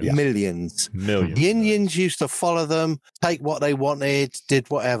 Millions. Millions. Millions. The Indians used to follow them, take what they wanted, did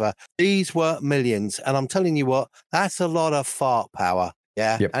whatever. These were millions. And I'm telling you what, that's a lot of fart power.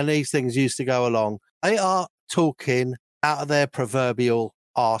 Yeah. Yep. And these things used to go along. They are talking out of their proverbial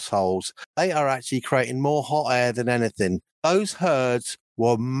arseholes. They are actually creating more hot air than anything. Those herds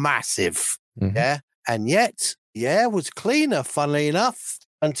were massive. Yeah. And yet the air was cleaner, funnily enough,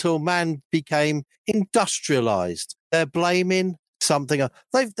 until man became industrialized. They're blaming something.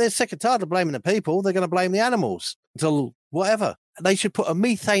 They're sick and tired of blaming the people. They're going to blame the animals until whatever. They should put a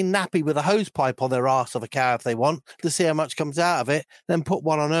methane nappy with a hose pipe on their arse of a cow if they want to see how much comes out of it. Then put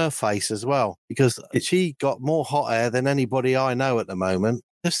one on her face as well, because she got more hot air than anybody I know at the moment.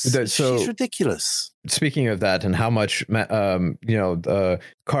 She's ridiculous. Speaking of that and how much, carbon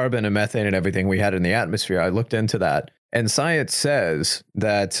and methane and everything we had in the atmosphere, I looked into that. And science says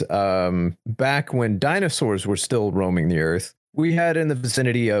that back when dinosaurs were still roaming the earth, we had in the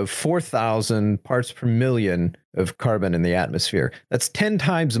vicinity of 4,000 parts per million of carbon in the atmosphere. That's 10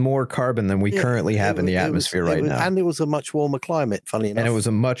 times more carbon than we currently have in the atmosphere right now. And it was a much warmer climate, funny enough. And it was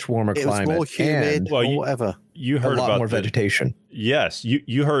a much warmer climate. It was more humid or whatever. You heard a lot about more vegetation. Yes,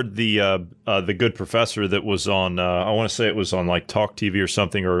 you heard the good professor that was on. I want to say it was on like Talk TV or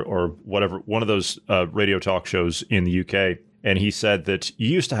something or whatever, one of those radio talk shows in the UK. And he said that you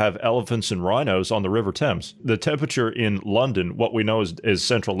used to have elephants and rhinos on the River Thames. The temperature in London, what we know is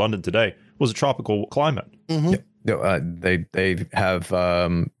central London today, was a tropical climate. Mm-hmm. They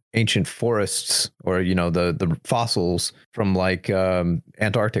have ancient forests, or the fossils from like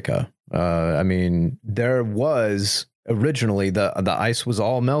Antarctica. I mean, there was originally the ice was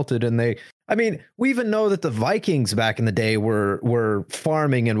all melted, and we even know that the Vikings back in the day were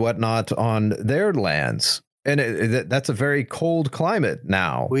farming and whatnot on their lands. And that's a very cold climate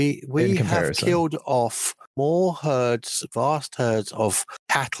now. We have killed off more vast herds of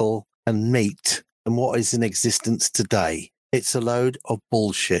cattle and meat than what is in existence today. It's a load of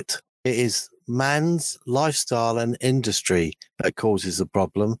bullshit. It is man's lifestyle and industry that causes the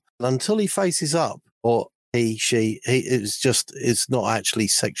problem. And until he faces up, or it's not actually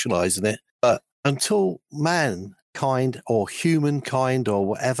sexualizing it, but until mankind or humankind or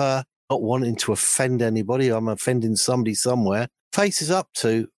whatever, not wanting to offend anybody, I'm offending somebody somewhere, faces up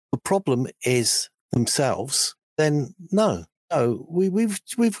to the problem is themselves, then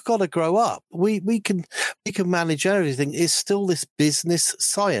we've got to grow up. We can manage everything. It's still this business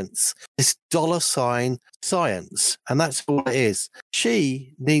science, this dollar sign science, and that's all it is.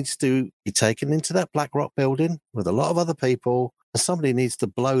 She needs to be taken into that BlackRock building with a lot of other people. Somebody needs to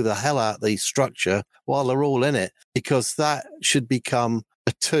blow the hell out of the structure while they're all in it, because that should become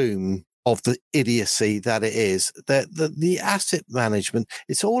a tomb of the idiocy that it is. The asset management,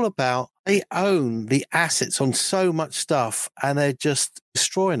 it's all about, they own the assets on so much stuff and they're just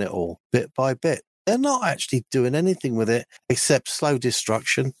destroying it all bit by bit. They're not actually doing anything with it except slow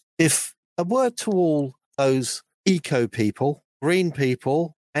destruction. If a word to all those eco people, green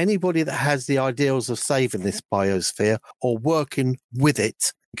people, anybody that has the ideals of saving this biosphere or working with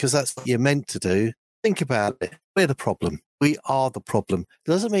it, because that's what you're meant to do, think about it. We're the problem. We are the problem. It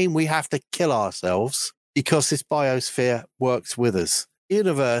doesn't mean we have to kill ourselves because this biosphere works with us. The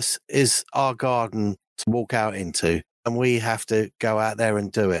universe is our garden to walk out into, and we have to go out there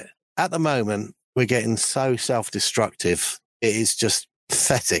and do it. At the moment, we're getting so self-destructive. It is just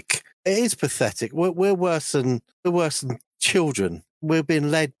pathetic. It is pathetic. We're worse than children. We're being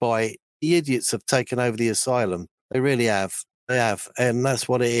led by the idiots have taken over the asylum. They really have. They have, and that's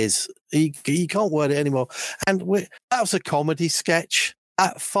what it is. You can't word it anymore. And that was a comedy sketch.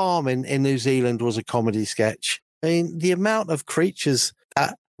 That farm in New Zealand was a comedy sketch. I mean, the amount of creatures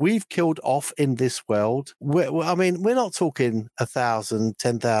that we've killed off in this world. We're not talking 1,000,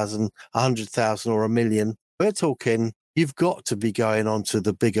 10,000, 100,000 or 1 million. We're talking, you've got to be going on to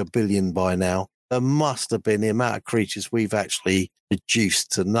the bigger billion by now. There must have been the amount of creatures we've actually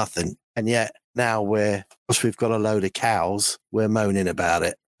reduced to nothing. And yet now because we've got a load of cows, we're moaning about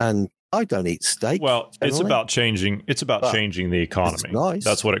it. And I don't eat steak. Well, it's about changing the economy. Nice.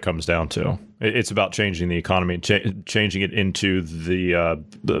 That's what it comes down to. It's about changing the economy, changing it into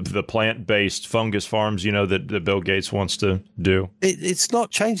the plant-based fungus farms, that Bill Gates wants to do. It's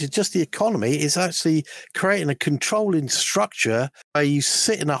not changing just the economy. It's actually creating a controlling structure where you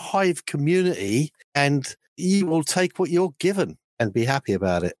sit in a hive community and you will take what you're given and be happy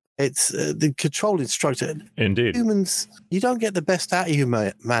about it. It's the controlling structure. Indeed. Humans, you don't get the best out of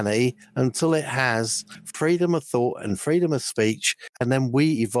humanity until it has freedom of thought and freedom of speech, and then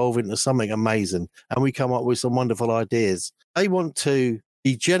we evolve into something amazing, and we come up with some wonderful ideas. They want to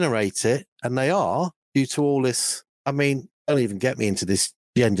degenerate it, and they are, due to all this. I mean, don't even get me into this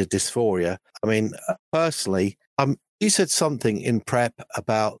gender dysphoria. I mean, personally, you said something in prep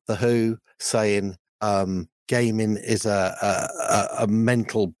about the WHO saying gaming is a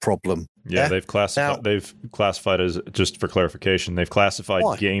mental problem. Yeah, they've classified as, just for clarification, they've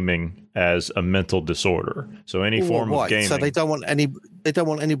classified gaming as a mental disorder. So any form of gaming. So they don't want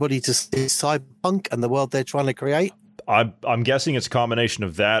anybody to see cyberpunk and the world they're trying to create. I'm guessing it's a combination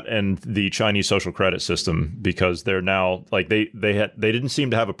of that and the Chinese social credit system, because they're now like they didn't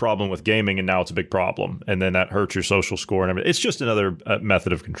seem to have a problem with gaming, and now it's a big problem, and then that hurts your social score and everything. It's just another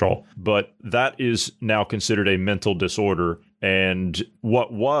method of control, but that is now considered a mental disorder. And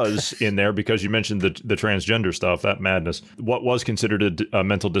what was in there, because you mentioned the transgender stuff, that madness, what was considered a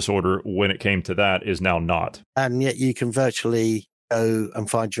mental disorder when it came to that is now not. And yet you can virtually go and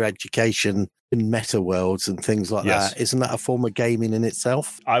find your education in meta worlds and things like Yes. that. Isn't that a form of gaming in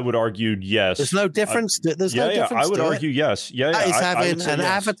itself? I would argue yes. There's no difference. There's no difference. I would to argue it. yes. Yeah, That is I would having say an yes.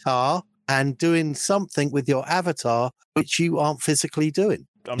 avatar and doing something with your avatar which you aren't physically doing.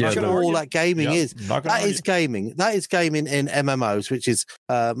 I'm That's not gonna all argue. that gaming Yeah, is. I'm not gonna That is gaming. That is gaming in MMOs, which is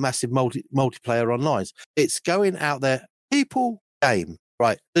massive multiplayer online. It's going out there. People game.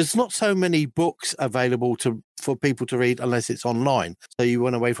 Right. There's not so many books available for people to read unless it's online. So you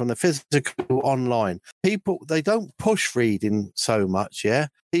went away from the physical online. People, they don't push reading so much, yeah?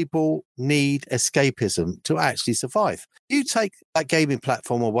 People need escapism to actually survive. You take that gaming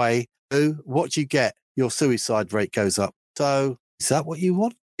platform away, what do you get? Your suicide rate goes up. So is that what you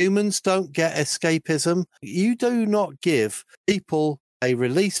want? Humans don't get escapism. You do not give people a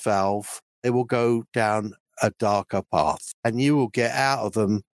release valve. They will go down a darker path, and you will get out of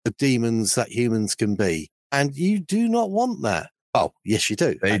them the demons that humans can be. And you do not want that. Oh, yes, you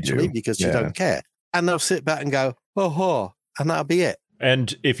do, actually, because you don't care. And they'll sit back and go, oh, and that'll be it.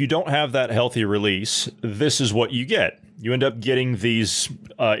 And if you don't have that healthy release, this is what you get. You end up getting these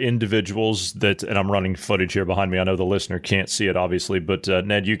individuals that, and I'm running footage here behind me. I know the listener can't see it, obviously, but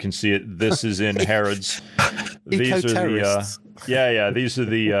Ned, you can see it. This is in Harrods. These are the these are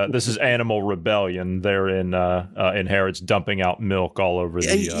the this is Animal Rebellion. They're in Harrods dumping out milk all over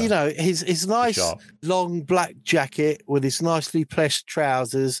the you know, his nice long black jacket with his nicely pressed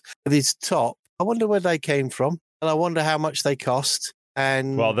trousers with his top. I wonder where they came from, and I wonder how much they cost.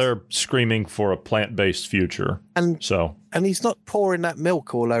 And well, they're screaming for a plant-based future. And he's not pouring that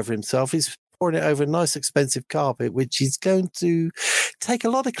milk all over himself. He's pouring it over a nice expensive carpet, which is going to take a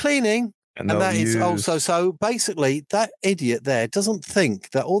lot of cleaning. And that is also, so basically that idiot there doesn't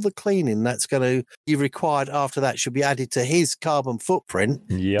think that all the cleaning that's going to be required after that should be added to his carbon footprint.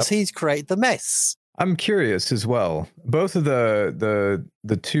 Because he's created the mess. I'm curious as well. Both of the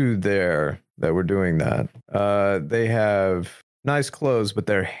two there that were doing that, they have nice clothes, but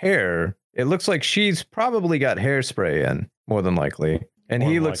their hair, it looks like she's probably got hairspray in, more than likely. And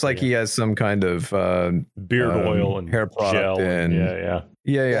he looks like he has some kind of beard oil and hair product. gel. And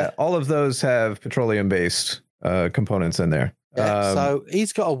yeah. All of those have petroleum-based components in there. So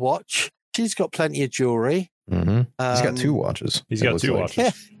he's got a watch. She's got plenty of jewelry. Mm-hmm. He's got two watches. He's got two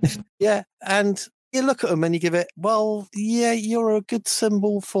watches. Yeah. And you look at him and you give it, well, yeah, you're a good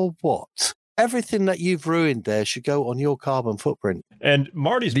symbol for what? Everything that you've ruined there should go on your carbon footprint. And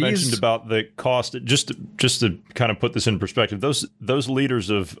Marty's mentioned about the cost. Just to kind of put this in perspective, those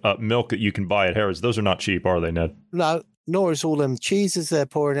liters of milk that you can buy at Harrods, those are not cheap, are they, Ned? No, nor is all them cheeses they're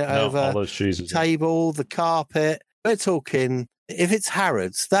pouring it over. All those cheeses. The table, the carpet. We're talking, if it's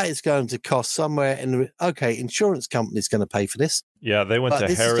Harrods, that is going to cost somewhere insurance company's going to pay for this. Yeah, they went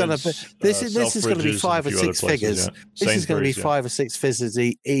to Harrods. This is going to be 5 or 6 figures. Yeah. This is going to be 5 or 6 figures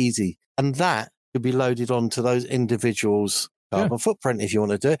easy. And that could be loaded onto those individuals' carbon footprint if you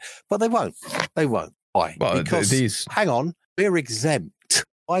want to do it. But they won't. They won't. Why? Well, because, hang on, we're exempt.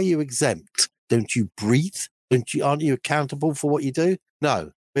 Why are you exempt? Don't you breathe? Aren't you accountable for what you do?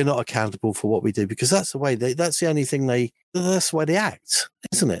 No, we're not accountable for what we do because that's the way that's the only thing that's the way they act,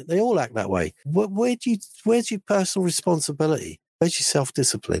 isn't it? They all act that way. Where's your personal responsibility? Where's your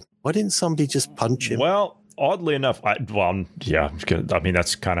self-discipline? Why didn't somebody just punch him? Well, oddly enough, I mean,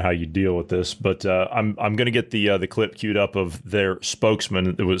 that's kind of how you deal with this. But I'm going to get the clip queued up of their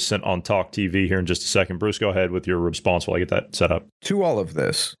spokesman that was sent on Talk TV here in just a second. Bruce, go ahead with your response while I get that set up. To all of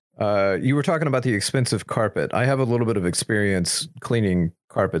this, you were talking about the expensive carpet. I have a little bit of experience cleaning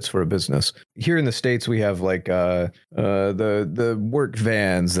carpets for a business. Here in the States, we have like the work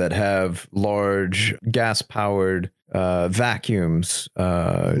vans that have large gas-powered vacuums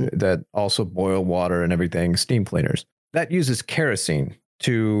that also boil water and everything, steam cleaners. That uses kerosene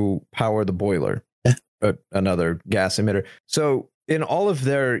to power the boiler, another gas emitter. So in all of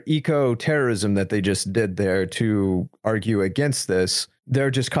their eco-terrorism that they just did there to argue against this,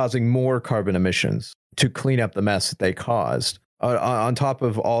 they're just causing more carbon emissions to clean up the mess that they caused. On top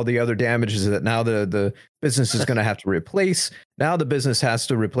of all the other damages that now the business is going to have to replace. Now the business has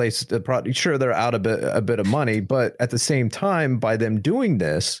to replace the product. Sure, they're out a bit of money, but at the same time, by them doing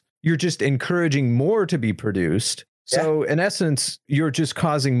this, you're just encouraging more to be produced. So in essence, you're just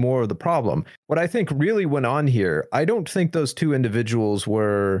causing more of the problem. What I think really went on here, I don't think those two individuals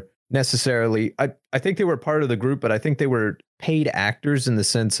were necessarily, I think they were part of the group, but I think they were paid actors in the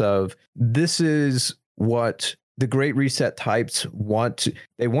sense of this is what the Great Reset types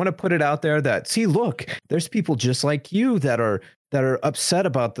they want to put it out there that, see, look, there's people just like you that are upset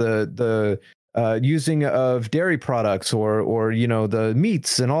about the using of dairy products or the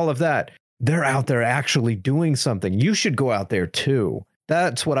meats and all of that. they're out there actually doing something. You should go out there too.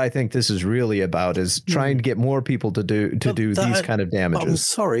 That's what I think this is really about, is trying to get more people to do these kind of damages. I'm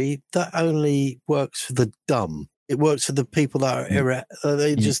sorry, that only works for the dumb. It works for the people that are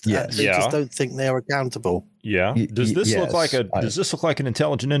they just don't think they're accountable. Yeah. Does this look like an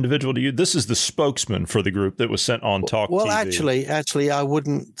intelligent individual to you? This is the spokesman for the group that was sent on Talk TV. Well, actually, I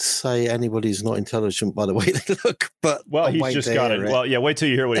wouldn't say anybody's not intelligent by the way they look. But he's just got it. Well, yeah. Wait till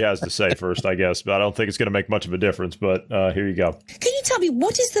you hear what he has to say first, I guess. But I don't think it's going to make much of a difference. But here you go. Can you tell me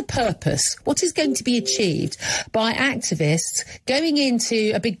what is the purpose? What is going to be achieved by activists going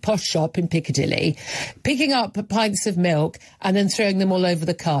into a big posh shop in Piccadilly, picking up pints of milk, and then throwing them all over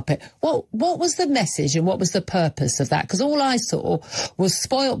the carpet? What was the message and what was the purpose of that? Because all I saw was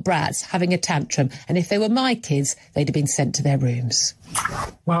spoilt brats having a tantrum, and if they were my kids, they'd have been sent to their rooms.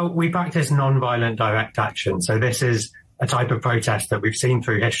 Well, we practice non-violent direct action, so this is a type of protest that we've seen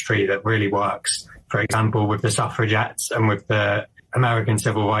through history that really works. For example, with the suffragettes and with the American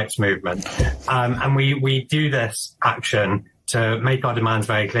Civil Rights Movement. And we do this action to make our demands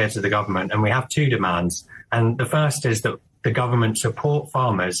very clear to the government, and we have two demands. And the first is that the government support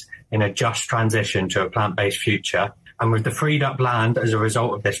farmers in a just transition to a plant-based future. And with the freed up land as a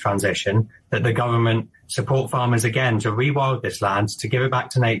result of this transition, that the government support farmers again to rewild this land, to give it back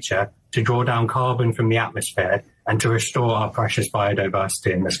to nature, to draw down carbon from the atmosphere, and to restore our precious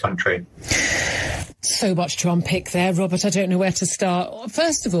biodiversity in this country. So much to unpick there, Robert. I don't know where to start.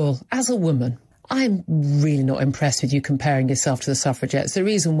 First of all, as a woman, I'm really not impressed with you comparing yourself to the suffragettes. The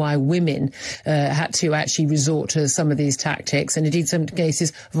reason why women had to actually resort to some of these tactics, and indeed some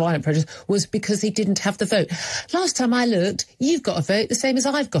cases violent protest, was because they didn't have the vote. Last time I looked, you've got a vote the same as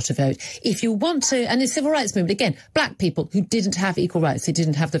I've got a vote. If you want to, and the civil rights movement, again, black people who didn't have equal rights, they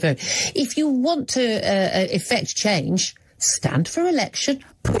didn't have the vote. If you want to effect change, stand for election,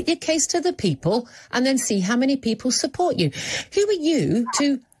 put your case to the people, and then see how many people support you. Who are you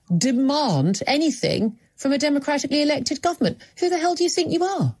to demand anything from a democratically elected government? Who the hell do you think you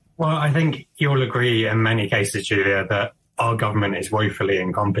are? Well, I think you'll agree in many cases, Julia, that our government is woefully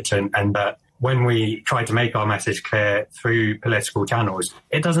incompetent, and that when we try to make our message clear through political channels,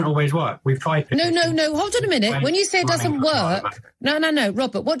 it doesn't always work. We've tried to... No, hold on a minute. When you say it doesn't work... No,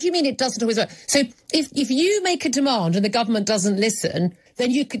 Robert, what do you mean it doesn't always work? So if you make a demand and the government doesn't listen, then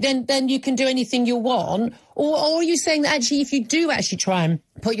you can do anything you want? Or are you saying that actually if you do actually try and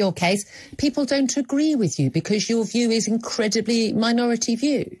put your case, people don't agree with you because your view is incredibly minority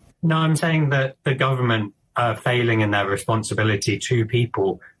view? No, I'm saying that the government are failing in their responsibility to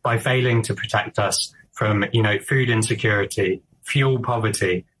people by failing to protect us from, food insecurity, fuel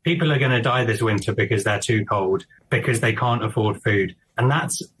poverty. People are going to die this winter because they're too cold, because they can't afford food. And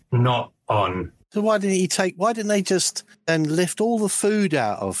that's not on. So why didn't they just then lift all the food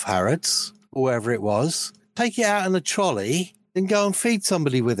out of Harrods, or wherever it was, take it out in a trolley, and go and feed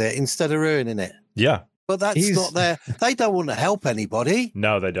somebody with it instead of ruining it? Yeah. But that's not their... They don't want to help anybody.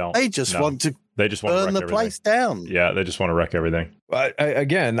 No, they don't. They just want to burn the place down. Yeah, they just want to wreck everything.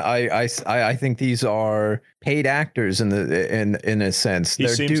 I think these are paid actors in a sense. He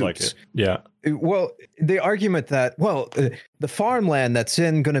seems dupes. Like it. Yeah. Well, the argument that the farmland that's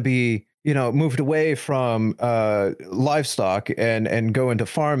going to be moved away from livestock and go into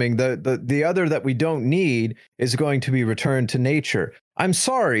farming, the other that we don't need is going to be returned to nature. I'm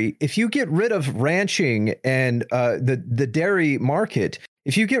sorry, if you get rid of ranching and the dairy market,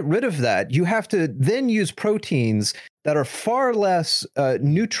 if you get rid of that, you have to then use proteins that are far less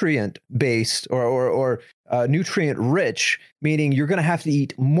nutrient based or nutrient rich, meaning you're going to have to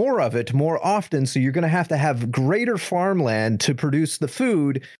eat more of it more often. So you're going to have greater farmland to produce the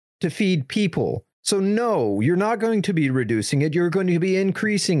food to feed people. So no, you're not going to be reducing it. You're going to be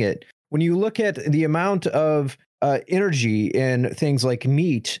increasing it. When you look at the amount of energy in things like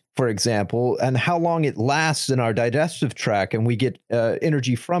meat, for example, and how long it lasts in our digestive tract, and we get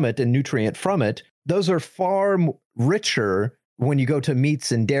energy from it and nutrient from it, those are far richer when you go to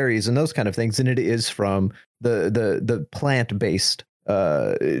meats and dairies and those kind of things than it is from the plant-based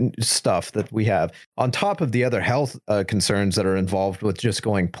stuff that we have, on top of the other health concerns that are involved with just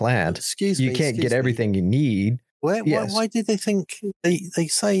going plant. You can't get everything you need. Why did they think they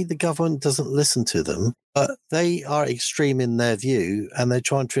say the government doesn't listen to them, but they are extreme in their view and they're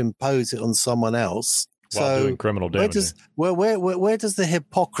trying to impose it on someone else while doing criminal damage? Where does the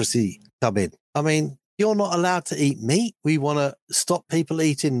hypocrisy come in? I mean, you're not allowed to eat meat. We want to stop people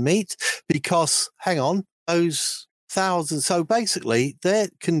eating meat because, hang on, those thousands. So basically, they're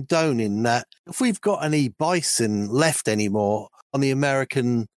condoning that if we've got any bison left anymore on the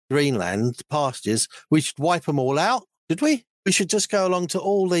American Greenland pastures, we should wipe them all out. Did we? We should just go along to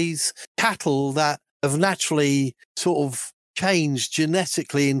all these cattle that have naturally sort of changed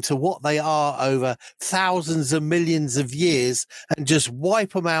genetically into what they are over thousands of millions of years and just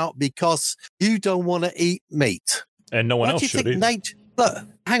wipe them out because you don't want to eat meat. And no one else should either. Look,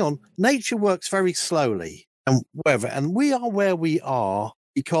 hang on. Nature works very slowly and wherever, and we are where we are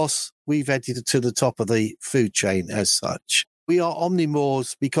because we've headed to the top of the food chain as such. We are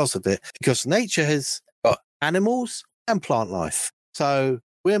omnivores because of it, because nature has got animals and plant life. So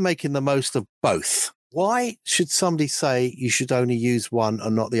we're making the most of both. Why should somebody say you should only use one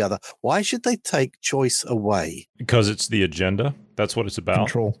and not the other? Why should they take choice away? Because it's the agenda. That's what it's about.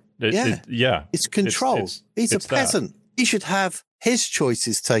 Control. It's control. He's a peasant. He should have his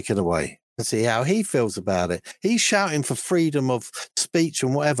choices taken away and see how he feels about it. He's shouting for freedom of speech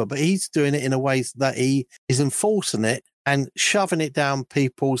and whatever, but he's doing it in a way that he is enforcing it and shoving it down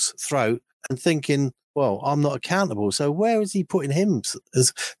people's throat and thinking, well, I'm not accountable. So where is he putting him?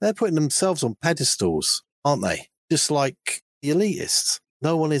 They're putting themselves on pedestals, aren't they? Just like the elitists.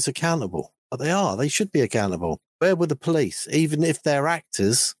 No one is accountable, but they are. They should be accountable. Where were the police? Even if they're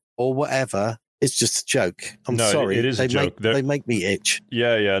actors or whatever, it's just a joke. I'm sorry. It is a joke. They make me itch.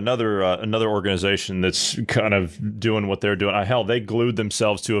 Yeah. Another organization that's kind of doing what they're doing. Hell, they glued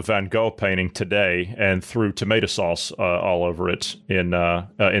themselves to a Van Gogh painting today and threw tomato sauce all over it in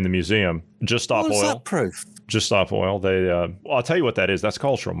the museum. Just Stop Oil. What's that proof? Just Stop Oil. Well, I'll tell you what that is. That's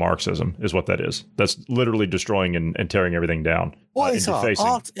cultural Marxism, is what that is. That's literally destroying and tearing everything down. What is art?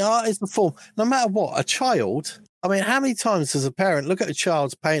 Art is the form. No matter what, a child. I mean, how many times does a parent look at a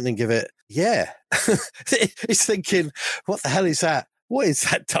child's painting and give it, yeah? He's thinking, what the hell is that? What is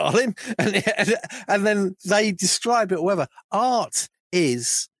that, darling? And then they describe it, or whatever. Art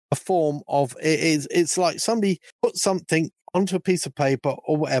is a form of, it's like somebody put something onto a piece of paper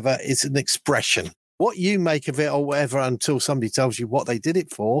or whatever. It's an expression. What you make of it or whatever until somebody tells you what they did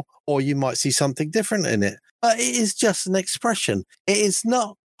it for, or you might see something different in it. But it is just an expression. It is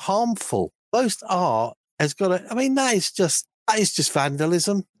not harmful. Most art has got a, I mean, that is just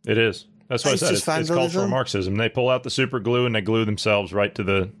vandalism. It is. That's what I said. It's cultural Marxism. They pull out the super glue and they glue themselves right to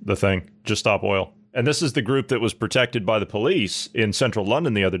the thing. Just Stop Oil. And this is the group that was protected by the police in central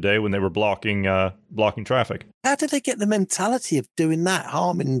London the other day when they were blocking traffic. How did they get the mentality of doing that,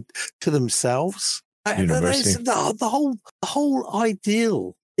 harming to themselves? University. The whole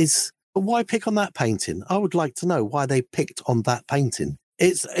ideal is, why pick on that painting? I would like to know why they picked on that painting.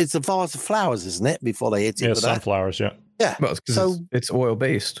 It's a vase of flowers, isn't it? Before they hit it with sunflowers, that. Yeah. Well, it's oil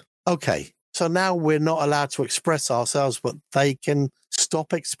based. Okay. So now we're not allowed to express ourselves, but they can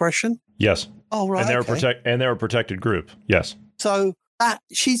stop expression? Yes. Oh, right. And they're a protected group. Yes. So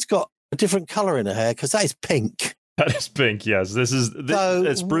she's got a different color in her hair because that is pink. That is pink, yes. As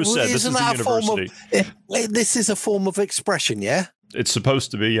Bruce said, this is a university. This is a form of expression, yeah? It's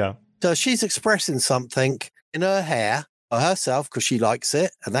supposed to be, yeah. So she's expressing something in her hair or herself because she likes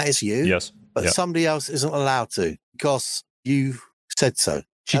it, and that is you. Yes. But somebody else isn't allowed to because you said so.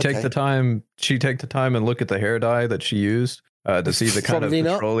 She take the time and look at the hair dye that she used to see the kind of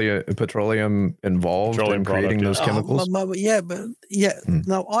petroleum involved in creating those chemicals.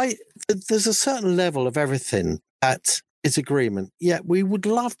 There's a certain level of everything that is agreement. Yeah, we would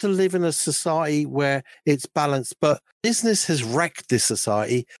love to live in a society where it's balanced, but business has wrecked this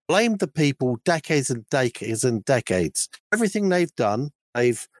society, blamed the people decades and decades and decades. Everything they've done,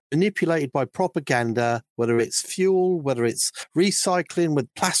 they've manipulated by propaganda, whether it's fuel, whether it's recycling with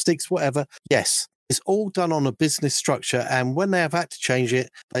plastics, whatever. Yes, it's all done on a business structure. And when they have had to change it,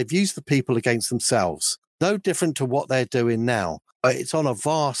 they've used the people against themselves. No different to what they're doing now, but it's on a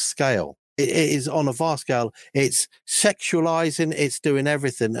vast scale. It is on a vast scale. It's sexualizing, it's doing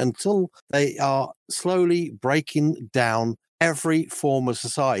everything until they are slowly breaking down every form of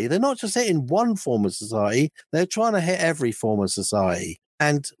society. They're not just hitting one form of society, they're trying to hit every form of society.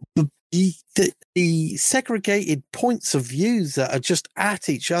 And the segregated points of views that are just at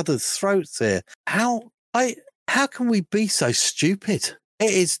each other's throats here. How can we be so stupid?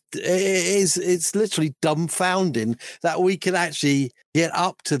 It's literally dumbfounding that we can actually get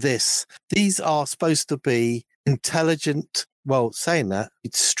up to this. These are supposed to be intelligent. Well, saying that,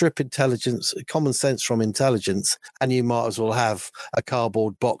 you'd strip intelligence, common sense from intelligence, and you might as well have a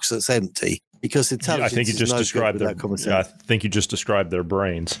cardboard box that's empty. Because intelligence I think you just described their common sense. I think you just described their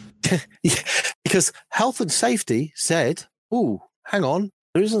brains. Because health and safety said, "Oh, hang on,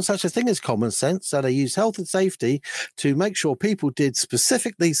 there isn't such a thing as common sense." So they use health and safety to make sure people did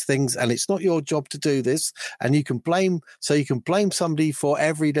specific these things, and it's not your job to do this. And you can blame somebody for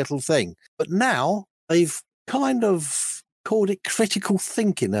every little thing. But now they've kind of called it critical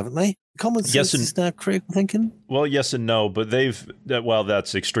thinking, haven't they? Common sense is now critical thinking. Well, yes and no, but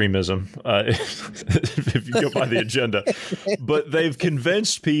that's extremism if you go by the agenda. But they've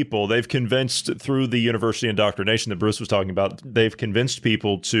convinced people, through the university indoctrination that Bruce was talking about, they've convinced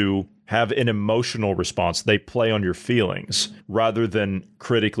people to have an emotional response. They play on your feelings rather than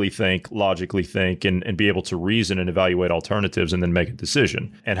critically think, logically think, and be able to reason and evaluate alternatives and then make a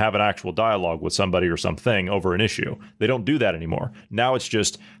decision and have an actual dialogue with somebody or something over an issue. They don't do that anymore. Now it's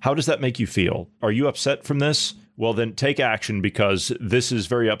just, how does that make you feel? Are you upset from this? Well, then take action, because this is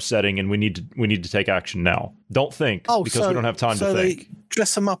very upsetting and we need to take action now. Don't think, because we don't have time to think. They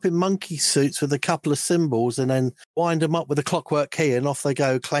dress them up in monkey suits with a couple of cymbals and then wind them up with a clockwork key and off they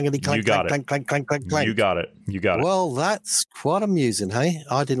go, clangety clank, clank, clank, clank, clank, clank. You got it. Well, that's quite amusing, hey?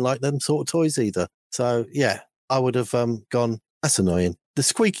 I didn't like them sort of toys either. So, yeah, I would have gone, that's annoying. The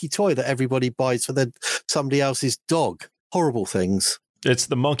squeaky toy that everybody buys for somebody else's dog. Horrible things. It's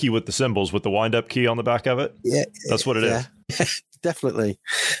the monkey with the symbols with the wind-up key on the back of it. Yeah. That's what it is. Definitely.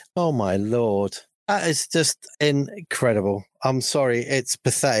 Oh, my Lord. That is just incredible. I'm sorry. It's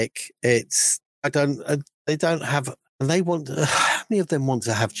pathetic. They don't have, and they want, how many of them want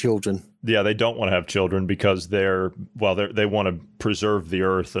to have children? Yeah, they don't want to have children because they want to preserve the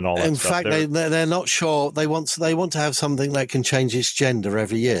earth and all that stuff. In fact, they're not sure. They want to have something that can change its gender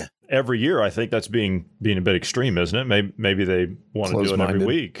every year. Every year, I think that's being a bit extreme, isn't it? Maybe they want to do it every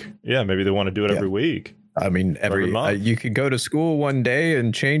week. Yeah, maybe they want to do it every week. I mean, every month. You could go to school one day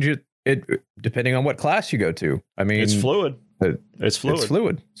and change it depending on what class you go to. I mean, it's fluid. It's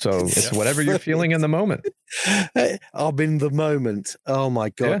fluid. So it's whatever you're feeling in the moment. I'm in the moment. Oh my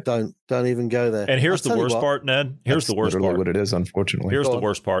God! Yeah. Don't even go there. And here's the worst part, Ned. Here's the worst part. What it is, unfortunately. Here's the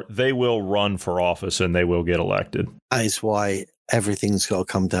worst part. They will run for office and they will get elected. That is why everything's got to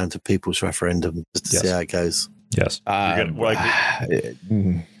come down to people's referendum just to see how it goes. Yes.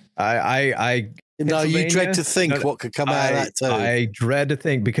 No, you dread to think what could come out of that too. I dread to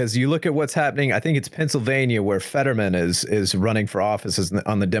think, because you look at what's happening. I think it's Pennsylvania where Fetterman is running for office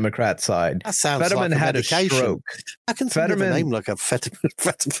on the Democrat side. That sounds Fetterman like had medication. A stroke. I can think of a name like a Fetterman.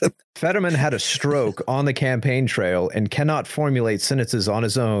 Fetterman had a stroke on the campaign trail and cannot formulate sentences on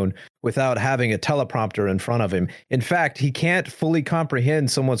his own without having a teleprompter in front of him. In fact, he can't fully comprehend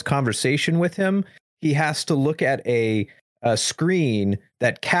someone's conversation with him. He has to look at a screen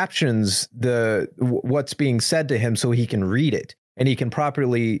that captions what's being said to him so he can read it and he can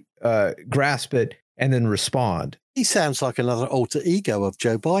properly grasp it and then respond. He sounds like another alter ego of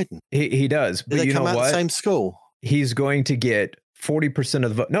Joe Biden. He does. Did but they come out what? The same school? He's going to get 40%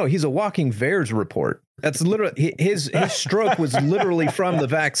 of the vote. No, he's a walking VAERS report. That's literally his stroke was literally from the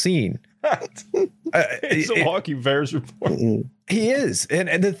vaccine. He's a walking VAERS report. He is.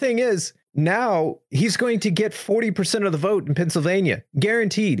 And the thing is, now he's going to get 40% of the vote in Pennsylvania.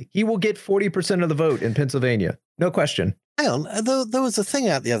 Guaranteed. He will get 40% of the vote in Pennsylvania. No question. Hang on. There was a thing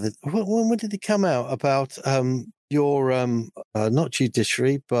out the other. When did it come out about your not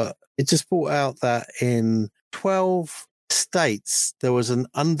judiciary, but it just brought out that in 12 states there was an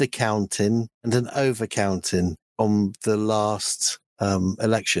undercounting and an overcounting on the last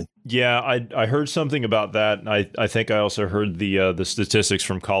election. Yeah, I heard something about that, and I think I also heard the statistics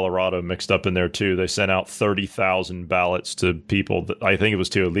from Colorado mixed up in there too. They sent out 30,000 ballots to people that I think it was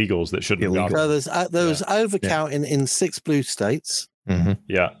to illegals that shouldn't have gotten. So there was overcounting in 6 blue states. Mm-hmm.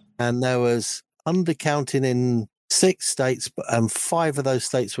 Yeah, and there was undercounting in 6 states, and 5 of those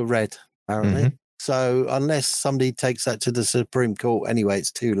states were red. Apparently, so unless somebody takes that to the Supreme Court, anyway,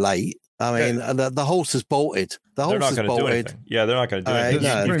 it's too late. I mean, the horse is bolted. They're not going to do anything. Yeah, they're not going to do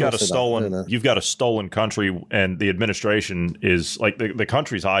anything. You've got a stolen country, and the administration is like the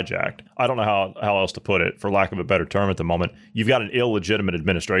country's hijacked. I don't know how else to put it, for lack of a better term at the moment. You've got an illegitimate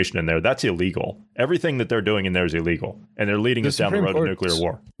administration in there. That's illegal. Everything that they're doing in there is illegal, and they're leading us down the road to nuclear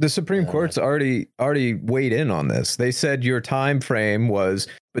war. The Supreme Court's already weighed in on this. They said your time frame was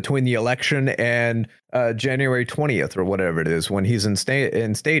between the election and January 20th or whatever it is when he's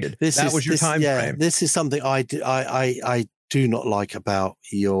instated. That was your time frame. This is something I do not like about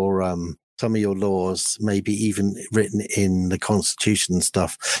your some of your laws, maybe even written in the Constitution and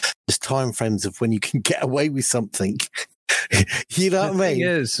stuff. There's time frames of when you can get away with something. You know what I mean?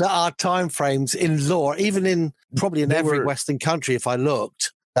 There are time frames in law, even probably in every Western country. If I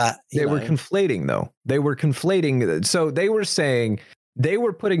looked, that they were conflating though. They were conflating. So they were saying they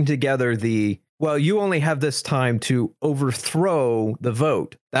were putting together you only have this time to overthrow the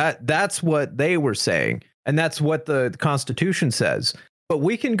vote. That's what they were saying. And that's what the Constitution says. but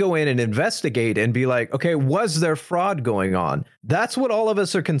we can go in and investigate and be like, okay, was there fraud going on? That's what all of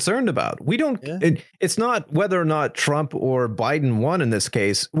us are concerned about. We don't, it's not whether or not Trump or Biden won in this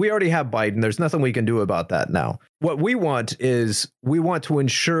case. We already have Biden. There's nothing we can do about that now. What we want is we want to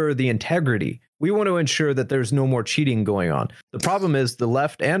ensure the integrity. We want to ensure that there's no more cheating going on. The problem is the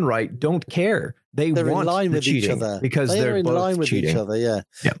left and right don't care. They're want in line with each other because they're in both line with cheating. each other. Yeah.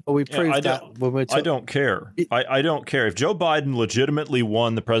 Well, we proved that when we're I don't care. I don't care if Joe Biden legitimately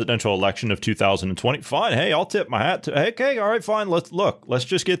won the presidential election of 2020. Fine. Hey, I'll tip my hat to. Okay, all right, fine. Let's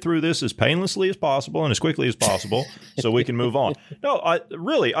just get through this as painlessly as possible and as quickly as possible, so we can move on. No,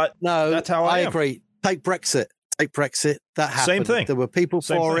 that's how I am. agree. Take Brexit. That happened. Same thing. There were people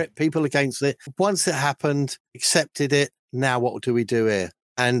for it, people against it. Once it happened, accepted it. Now what do we do here?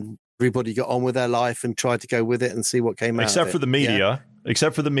 And everybody got on with their life and tried to go with it and see what came out. Except for the media.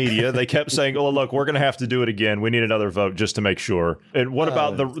 Except for the media, they kept saying, "Oh, look, we're going to have to do it again. We need another vote just to make sure." And what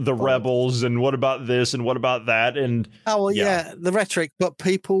about the rebels? And what about this? And what about that? And the rhetoric. But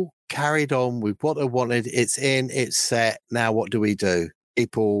people carried on with what they wanted. It's in. It's set. Now what do we do?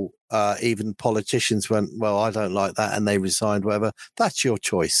 People. Even politicians went, well, I don't like that, and they resigned, whatever. That's your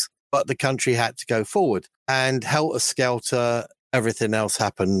choice. But the country had to go forward. And helter-skelter, everything else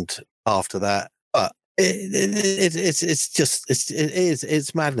happened after that. But it's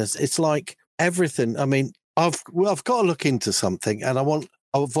madness. It's like everything. I mean, I've got to look into something, and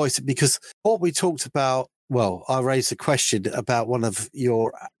I'll voice it, because what we talked about, well, I raised a question about one of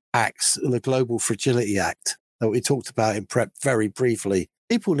your acts, the Global Fragility Act, that we talked about in prep very briefly.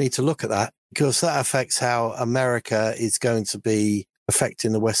 People need to look at that, because that affects how America is going to be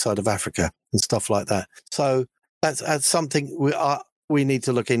affecting the west side of Africa and stuff like that. So that's something we need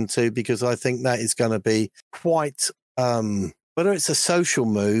to look into, because I think that is going to be quite, whether it's a social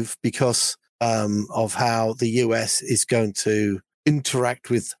move because of how the US is going to interact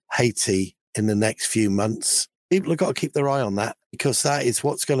with Haiti in the next few months. People have got to keep their eye on that, because that is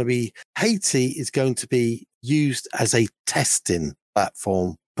what's going to be, Haiti is going to be used as a testing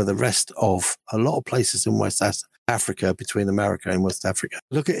platform for the rest of a lot of places in West Africa, between America and West Africa.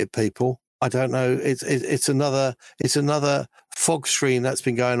 Look at it, people. I don't know. It's another fog screen that's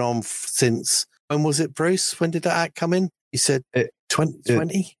been going on since, when was it, Bruce? When did that act come in? You said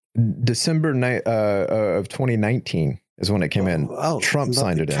 2020? December of 2019 is when it came in. Trump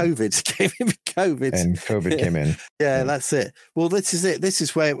signed it in. COVID came in. And COVID came in. Yeah, that's it. Well, this is it. This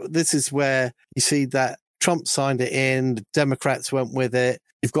is where you see that Trump signed it in, the Democrats went with it.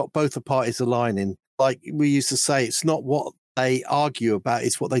 You've got both the parties aligning. Like we used to say, it's not what they argue about,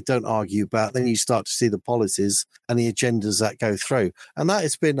 it's what they don't argue about. Then you start to see the policies and the agendas that go through. And that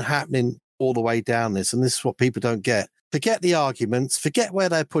has been happening all the way down this. And this is what people don't get. Forget the arguments, forget where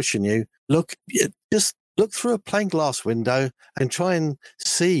they're pushing you. Just look through a plain glass window and try and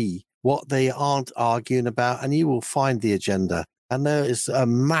see what they aren't arguing about, and you will find the agenda. And there is a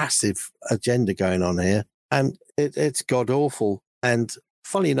massive agenda going on here, and it's god awful. And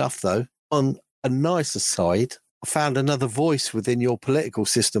funny enough, though, on a nicer side, I found another voice within your political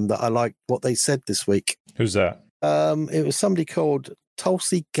system that I liked what they said this week. Who's that? It was somebody called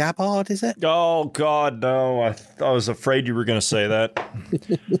Tulsi Gabbard, is it? Oh God, no! I was afraid you were going to say that.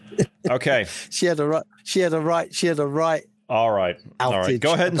 Okay. She had a right. All right.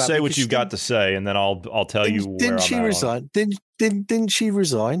 Go ahead and say what you've got to say, and then I'll tell you where Didn't she resign? Didn't she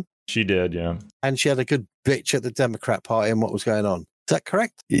resign? She did, yeah. And she had a good bitch at the Democrat Party and what was going on. Is that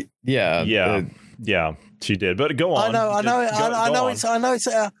correct? Yeah. She did. But go on. I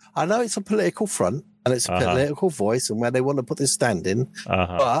know it's a political front and it's a political voice and where they want to put this stand in.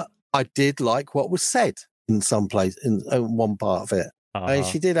 But I did like what was said in some place, in one part of it. I mean,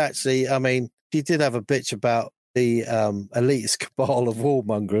 she did actually. I mean, she did have a bitch about the elitist cabal of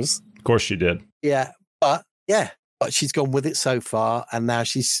warmongers. Of course she did. But she's gone with it so far, and now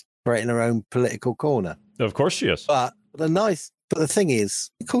she's creating her own political corner. Of course she is. But the thing is,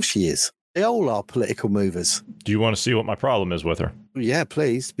 of course she is. They all are political movers. Do you want to see what my problem is with her? Yeah,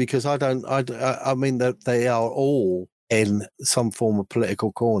 please, because I mean that they are all in some form of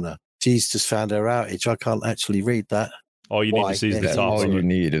political corner. She's just found her outage. I can't actually read that. All you need to see is the top. All you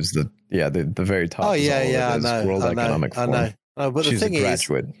need is the very top. Oh yeah, I know. World Economic Forum. I know. But she's the thing a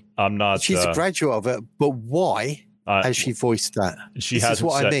graduate. I'm not. She's a graduate of it, but why has she voiced that? This is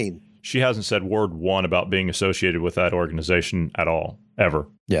what I mean. She hasn't said word one about being associated with that organization at all, ever.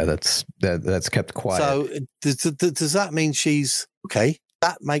 Yeah, that's kept quiet. So does that mean she's okay?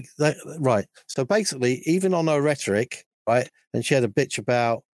 That makes that right. So basically, even on her rhetoric, right, and she had a bitch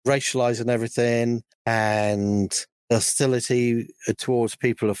about racializing everything and hostility towards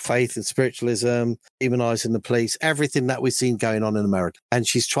people of faith and spiritualism, demonizing the police, everything that we've seen going on in America. And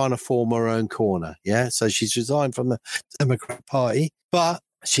she's trying to form her own corner. Yeah. So she's resigned from the Democrat Party, but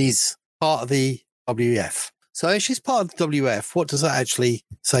she's part of the WEF. So if she's part of the WEF, what does that actually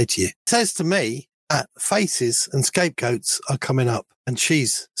say to you? It says to me that faces and scapegoats are coming up and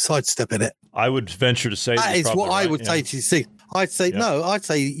she's sidestepping it. I would venture to say that is what right, I would say to you. I'd say, no, I'd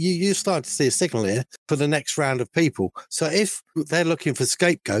say you're starting to see a signal here for the next round of people. So if they're looking for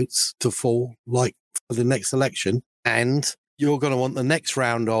scapegoats to fall, like for the next election, and you're going to want the next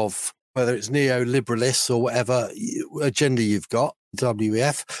round of whether it's neoliberalists or whatever agenda you've got,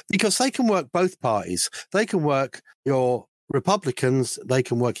 WEF, because they can work both parties. They can work your Republicans, they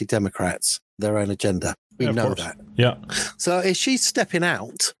can work your Democrats, their own agenda. We know that. Yeah. So if she's stepping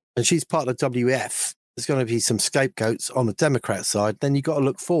out and she's part of the WEF, there's going to be some scapegoats on the Democrat side, then you've got to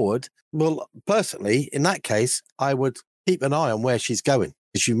look forward. Well, personally, in that case, I would keep an eye on where she's going,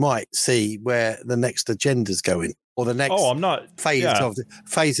 because you might see where the next agenda's going or the next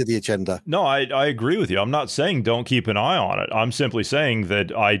phase of the agenda. No, I agree with you. I'm not saying don't keep an eye on it. I'm simply saying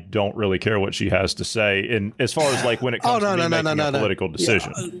that I don't really care what she has to say in as far as like when it comes to making a political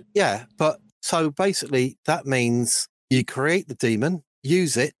decision. Yeah, but so basically that means you create the demon,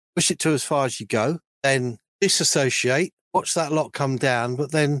 use it, push it to as far as you go, then disassociate, watch that lot come down,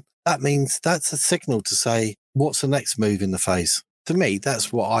 but then that means that's a signal to say, what's the next move in the phase? To me,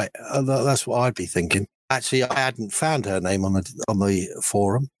 that's what I'd be thinking. Actually, I hadn't found her name on the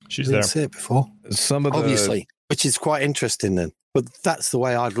forum. She's I didn't there. see it before. Obviously, which is quite interesting then. But that's the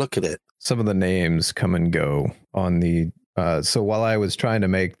way I'd look at it. Some of the names come and go on the. So while I was trying to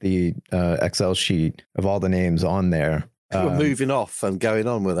make the Excel sheet of all the names on there. They were moving off and going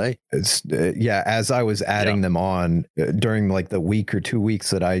on, were they? It's as I was adding them on during like the week or 2 weeks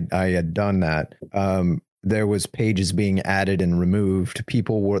that I had done that, there was pages being added and removed.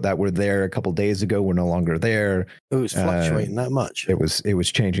 People that were there a couple days ago were no longer there. It was fluctuating that much. It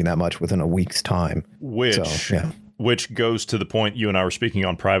was changing that much within a week's time. Which goes to the point you and I were speaking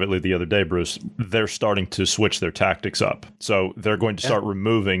on privately the other day, Bruce. They're starting to switch their tactics up. So they're going to start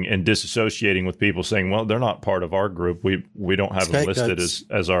removing and disassociating with people saying, well, they're not part of our group. We don't have them listed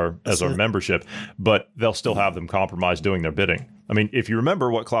as our membership, but they'll still have them compromised doing their bidding. I mean, if you remember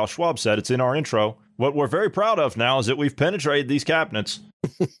what Klaus Schwab said, it's in our intro. What we're very proud of now is that we've penetrated these cabinets.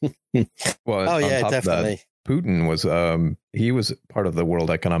 Well, definitely. Putin was he was part of the World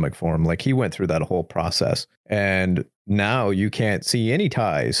Economic Forum. Like he went through that whole process, and now you can't see any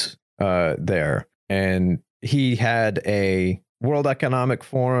ties there. And he had a World Economic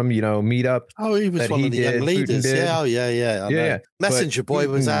Forum, meetup. Oh, he was one of the young leaders. Yeah. Messenger Boy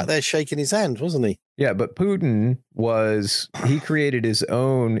was out there shaking his hand, wasn't he? Yeah, but Putin he created his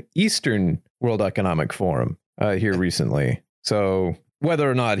own Eastern World Economic Forum here recently. So whether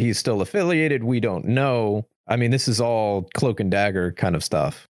or not he's still affiliated, we don't know. I mean, this is all cloak and dagger kind of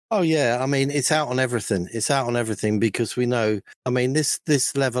stuff. Oh, yeah. I mean, it's out on everything. It's out on everything because we know, I mean, this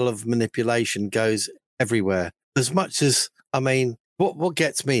level of manipulation goes everywhere. As much as, I mean, what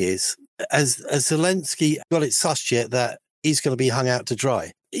gets me is, as Zelensky got it sussed yet that he's going to be hung out to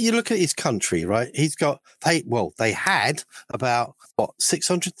dry. You look at his country, right? They had about,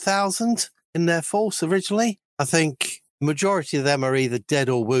 600,000 in their force originally. I think the majority of them are either dead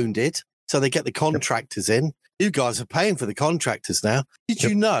or wounded. So they get the contractors in. You guys are paying for the contractors now. Did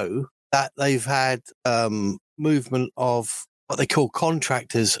you know that they've had movement of what they call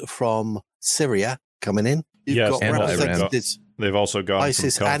contractors from Syria coming in? You've got representatives. They've also got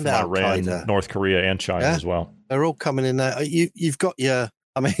ISIS and Iran, North Korea, and China as well. They're all coming in there. You've got you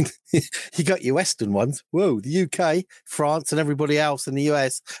got your Western ones. Whoa, the UK, France, and everybody else in the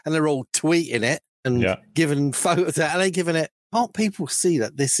US, and they're all tweeting it and giving photos out. And they're giving it. Can't people see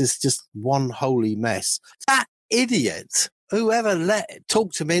that this is just one holy mess? That idiot, whoever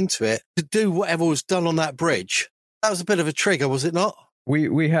talked him into it to do whatever was done on that bridge, that was a bit of a trigger, was it not?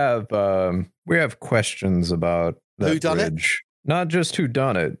 We have questions about that who done bridge. Not just who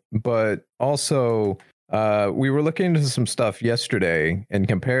done it, but also we were looking into some stuff yesterday and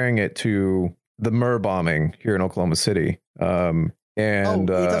comparing it to the Murr bombing here in Oklahoma City. It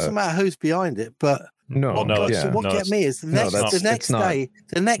doesn't matter who's behind it, but what get me is the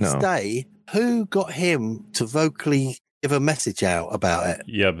next day, who got him to vocally give a message out about it?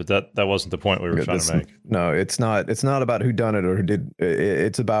 Yeah, but that wasn't the point we were trying to make. No, it's not. It's not about who done it or who did.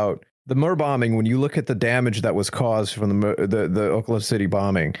 It's about the Murr bombing. When you look at the damage that was caused from the Oklahoma City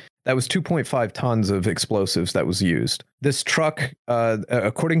bombing, that was 2.5 tons of explosives that was used. This truck,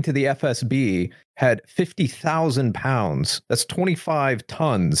 according to the FSB, had 50,000 pounds. That's 25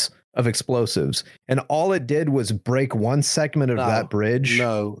 tons of explosives, and all it did was break one segment of that bridge.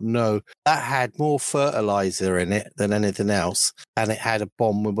 No, that had more fertilizer in it than anything else, and it had a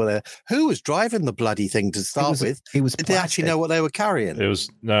bomb with whatever. Who was driving the bloody thing to start with? Did they actually know what they were carrying? It was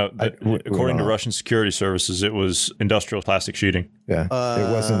according to Russian security services, it was industrial plastic sheeting. Yeah,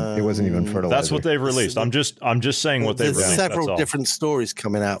 it wasn't even fertilizer. That's what they've released. I'm just saying what they've released. There's several different stories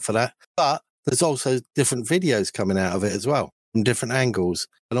coming out for that, but there's also different videos coming out of it as well, from different angles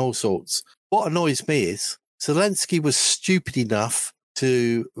and all sorts. What annoys me is Zelensky was stupid enough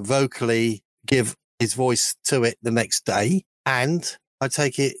to vocally give his voice to it the next day. And I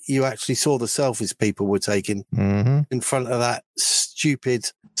take it you actually saw the selfies people were taking in front of that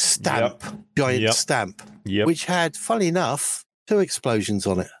stupid stamp, giant stamp, which had, funny enough, 2 explosions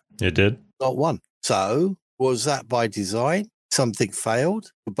on it. It did? Not one. So was that by design? Something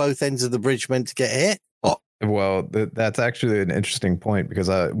failed? Were both ends of the bridge meant to get hit? Well, that's actually an interesting point, because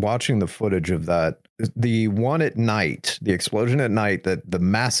watching the footage of that, the one at night, the explosion at night, the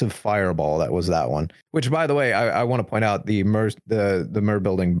massive fireball, that was that one. Which, by the way, I want to point out the Mir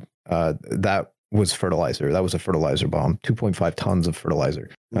building, that was fertilizer. That was a fertilizer bomb. 2.5 tons of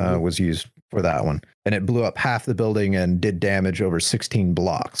fertilizer was used for that one, and it blew up half the building and did damage over 16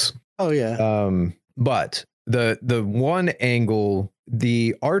 blocks. Oh yeah. But the one angle,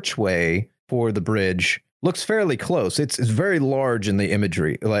 the archway for the bridge, looks fairly close. It's very large in the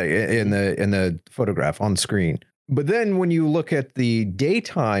imagery, like in the photograph on screen. But then when you look at the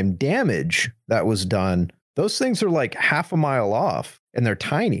daytime damage that was done, those things are like half a mile off, and they're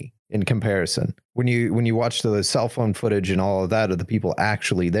tiny in comparison. When you watch the cell phone footage and all of that of the people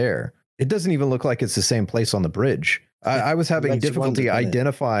actually there, it doesn't even look like it's the same place on the bridge. I was having difficulty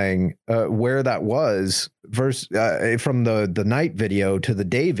identifying where that was versus from the night video to the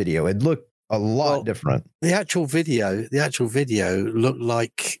day video. It looked a lot different. The actual video looked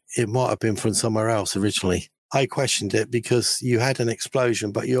like it might have been from somewhere else originally. I questioned it because you had an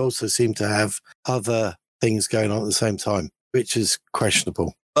explosion, but you also seem to have other things going on at the same time, which is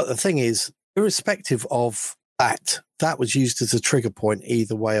questionable. But the thing is, irrespective of that was used as a trigger point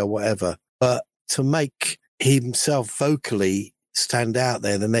either way or whatever. But to make himself vocally stand out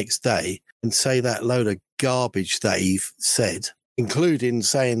there the next day and say that load of garbage that he said, including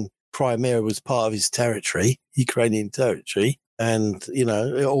saying Crimea was part of his territory, Ukrainian territory, and,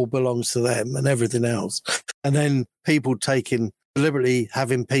 it all belongs to them and everything else. And then people deliberately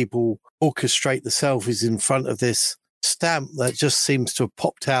having people orchestrate the selfies in front of this stamp that just seems to have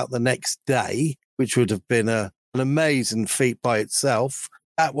popped out the next day, which would have been an amazing feat by itself.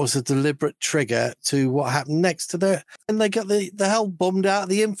 That was a deliberate trigger to what happened next to that. And they got the hell bombed out of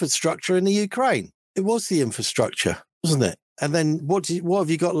the infrastructure in the Ukraine. It was the infrastructure, wasn't it? And then what have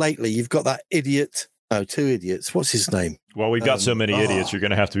you got lately? You've got that idiot. No, 2 idiots. What's his name? Well, we've got so many idiots, you're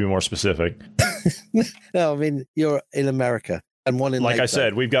going to have to be more specific. No, I mean, you're in America and one in Like NATO. I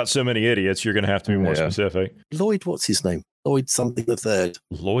said, we've got so many idiots, you're going to have to be more specific. Lloyd, what's his name? Lloyd something the third.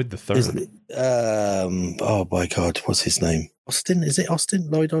 Lloyd the third? Oh my God, what's his name? Austin? Is it Austin?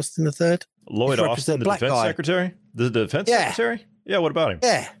 Lloyd Austin the third? Lloyd Austin, the defense secretary? The defense secretary? Yeah, what about him?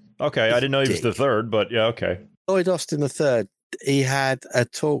 Yeah. Okay, I didn't know he was the third, but yeah, okay. Lloyd Austin the third. He had a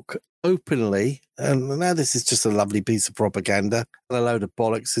talk openly, and now this is just a lovely piece of propaganda and a load of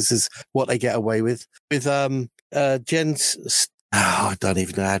bollocks. This is what they get away with Jens. I don't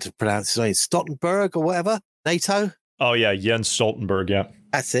even know how to pronounce his name. Stoltenberg or whatever. NATO. Oh yeah, Jens Stoltenberg. Yeah,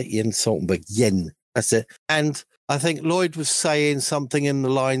 that's it. Jens Stoltenberg. That's it. And I think Lloyd was saying something in the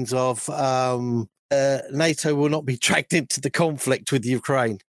lines of NATO will not be dragged into the conflict with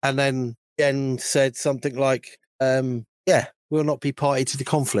Ukraine, and then Jens said something like, "Yeah, we'll not be party to the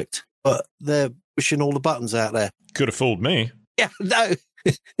conflict." But they're pushing all the buttons out there. Could have fooled me. Yeah, no.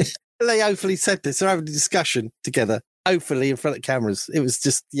 They hopefully said this. They're having a discussion together, hopefully in front of cameras. It was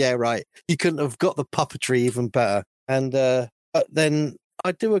just, yeah, right. You couldn't have got the puppetry even better. And but then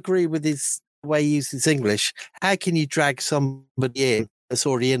I do agree with the way he uses English. How can you drag somebody in that's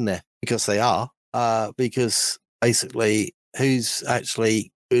already in there? Because they are. Because basically, who's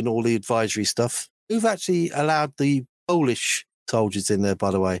actually doing all the advisory stuff? Who've actually allowed the Polish soldiers in there,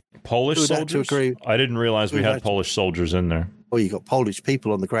 by the way? Polish soldiers? I didn't realize we had Polish soldiers in there. Well, you got Polish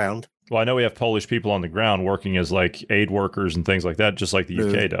people on the ground. Well, I know we have Polish people on the ground working as like aid workers and things like that, just like the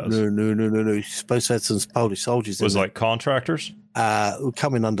UK does. No. You're supposed to have some Polish soldiers in there. Was there. Like contractors?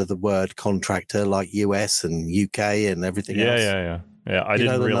 Coming under the word contractor, like US and UK and everything else. Yeah, I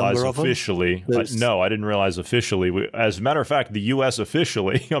didn't realize officially. I didn't realize officially. As a matter of fact, the U.S.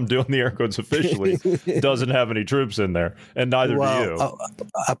 officially, I'm doing the air quotes officially, doesn't have any troops in there, and neither do you.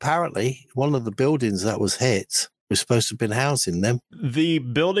 Apparently, one of the buildings that was hit We're supposed to have been housing them. The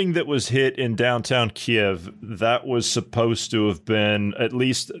building that was hit in downtown Kiev, that was supposed to have been, at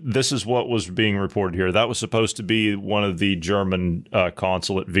least this is what was being reported here, that was supposed to be one of the German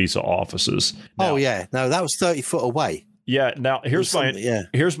consulate visa offices. Now, no, that was 30 foot away. Yeah. Now here's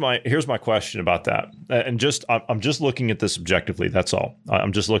my question about that. And I'm just looking at this objectively. That's all.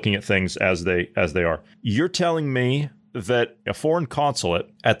 I'm just looking at things as they are. You're telling me that a foreign consulate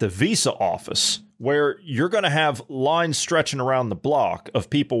at the visa office, where you're going to have lines stretching around the block of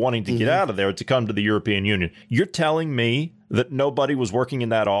people wanting to get out of there to come to the European Union. You're telling me that nobody was working in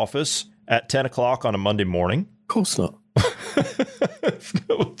that office at 10 o'clock on a Monday morning? Of course not.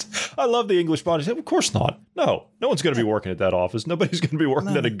 I love the English body. Of course not. No one's going to be working at that office. Nobody's going to be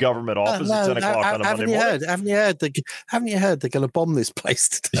working at a government office at 10 o'clock on a Monday morning. Haven't you heard they're going to bomb this place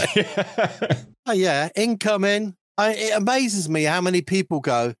today? Oh, yeah, incoming. It amazes me how many people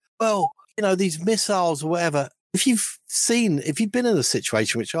go, well, these missiles or whatever. If you've been in a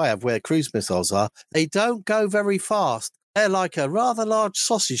situation, which I have, where cruise missiles are, they don't go very fast. They're like a rather large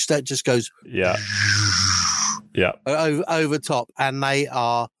sausage that just goes over top, and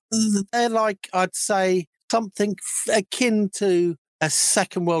they're like, I'd say, something akin to a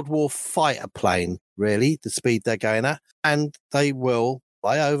Second World War fighter plane, really, the speed they're going at, and they will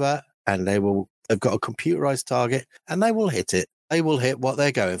fly over, and they've got a computerized target, and they will hit it. They will hit what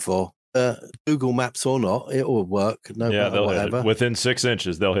they're going for. Google Maps or not, it will work. They'll hit it. Within 6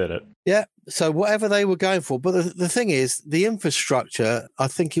 inches, they'll hit it. Yeah, so whatever they were going for. But the thing is, the infrastructure, I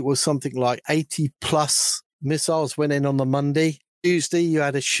think it was something like 80 plus missiles went in on the Monday. Tuesday, you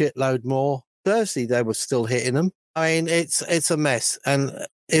had a shitload more. Thursday, they were still hitting them. I mean, it's a mess. And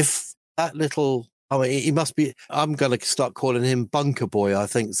if that little... he must be... I'm going to start calling him Bunker Boy, I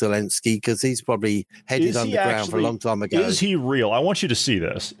think, Zelensky, because he's probably headed underground for a long time ago. Is he real? I want you to see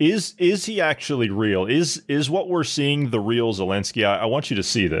this. Is he actually real? Is what we're seeing the real Zelensky? I want you to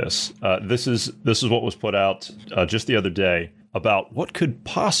see this. This is what was put out just the other day about what could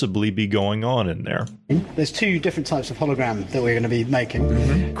possibly be going on in there. There's 2 different types of hologram that we're going to be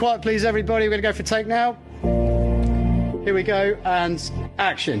making. Quiet, please, everybody. We're going to go for take now. Here we go, and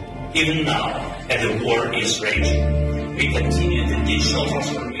action. Even now, as the war is raging, we continue the digital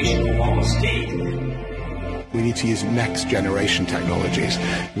transformation of our state. We need to use next generation technologies.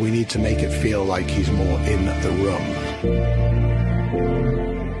 We need to make it feel like he's more in the room.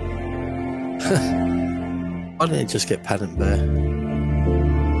 Why don't you just get Paddington Bear?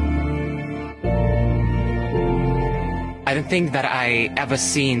 I don't think that I ever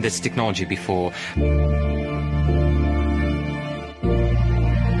seen this technology before.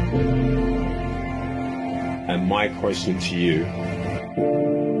 And my question to you.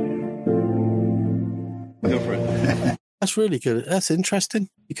 Go for it. That's really good. That's interesting.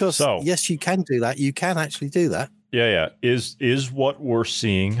 Because, yes, you can do that. You can actually do that. Yeah. Is what we're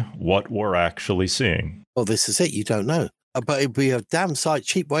seeing what we're actually seeing? Well, this is it. You don't know. But it'd be a damn sight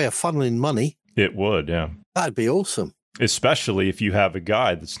cheap way of funneling money. It would, yeah. That'd be awesome. Especially if you have a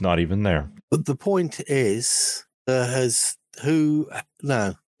guy that's not even there. But the point is, you'd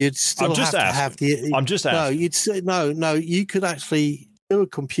still have to have the... I'm just asking. No, you could actually do a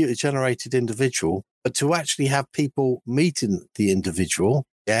computer-generated individual, but to actually have people meeting the individual,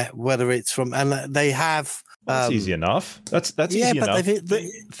 whether it's from... And they have... That's easy enough. That's easy enough.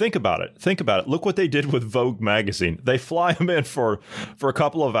 Think about it. Look what they did with Vogue magazine. They fly them in for a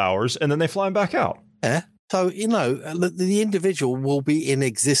couple of hours, and then they fly them back out. Yeah. So, the individual will be in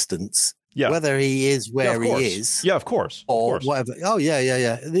existence, whether he is where he is. Yeah, of course. Or whatever. Oh, yeah.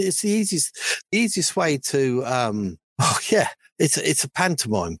 It's the easiest way to, it's a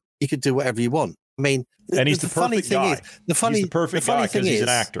pantomime. You could do whatever you want. I mean, and he's the perfect guy. He's the perfect guy because he's an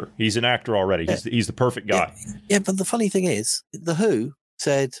actor. He's an actor already. He's the perfect guy. Yeah, but the funny thing is, The Who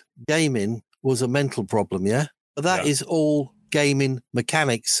said gaming was a mental problem, yeah? But that is all gaming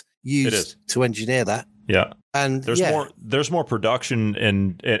mechanics used to engineer that. Yeah. And there's more production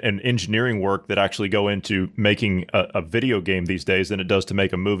and engineering work that actually go into making a video game these days than it does to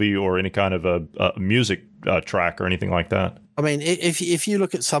make a movie or any kind of a music track or anything like that. I mean, if you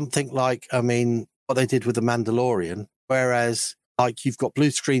look at something like, what they did with The Mandalorian, whereas like you've got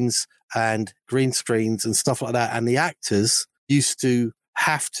blue screens and green screens and stuff like that, and the actors used to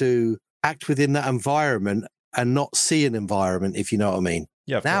have to act within that environment and not see an environment, if you know what I mean.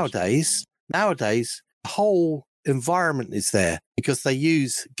 Yeah. Nowadays, the whole environment is there because they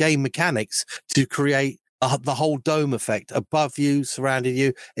use game mechanics to create the whole dome effect above you, surrounding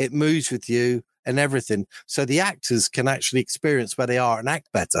you. It moves with you and everything. So the actors can actually experience where they are and act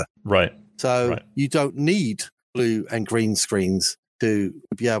better. Right. So you don't need blue and green screens to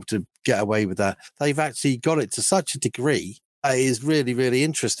be able to get away with that. They've actually got it to such a degree that it is really, really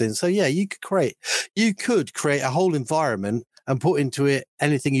interesting. So yeah, you could create a whole environment and put into it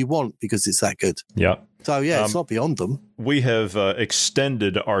anything you want because it's that good. Yeah. So yeah, it's not beyond them. We have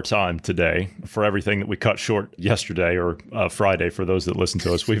extended our time today for everything that we cut short yesterday or Friday. For those that listen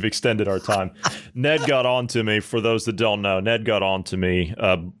to us, we've extended our time. Ned got on to me. For those that don't know, Ned got on to me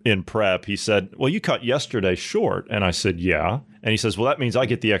in prep. He said, well, you cut yesterday short. And I said, yeah. And he says, well, that means I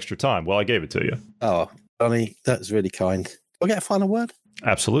get the extra time. Well, I gave it to you. Oh, Johnny, that's really kind. I'll get a final word?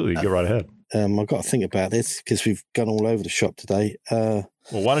 Absolutely. Go right ahead. I've got to think about this because we've gone all over the shop today.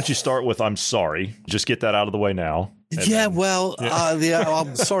 Well, why don't you start with I'm sorry. Just get that out of the way now.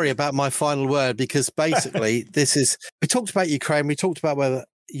 I'm sorry about my final word because basically we talked about Ukraine. We talked about whether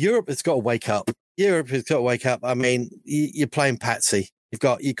Europe has got to wake up. I mean, you're playing patsy. You've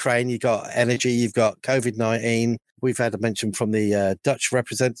got Ukraine, you've got energy, you've got COVID-19. We've had a mention from the Dutch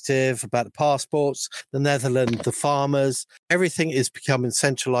representative about the passports, the Netherlands, the farmers. Everything is becoming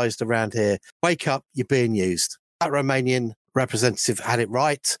centralized around here. Wake up, you're being used. That Romanian representative had it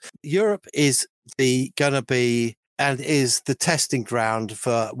right. Europe is going to be and is the testing ground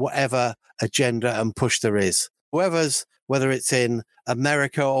for whatever agenda and push there is. Whether it's in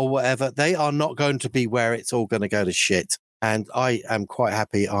America or whatever, they are not going to be where it's all going to go to shit. And I am quite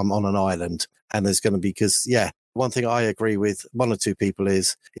happy I'm on an island. And there's going to be, because, one thing I agree with one or two people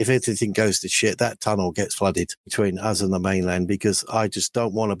is if anything goes to shit, that tunnel gets flooded between us and the mainland, because I just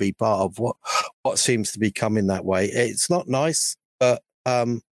don't want to be part of what seems to be coming that way. It's not nice, but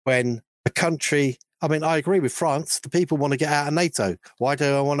when a country, I mean, I agree with France. The people want to get out of NATO. Why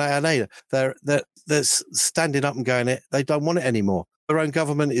do I want out of NATO? They're standing up and going it. They don't want it anymore. Their own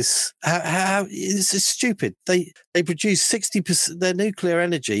government is it's stupid. They produce 60%. Their nuclear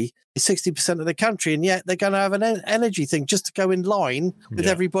energy is 60% of the country, and yet they're going to have an energy thing just to go in line with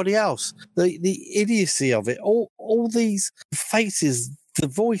everybody else. The idiocy of it. All these faces, the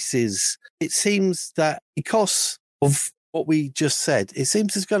voices. It seems that because of what we just said, it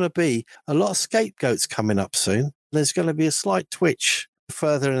seems there's going to be a lot of scapegoats coming up soon. There's going to be a slight twitch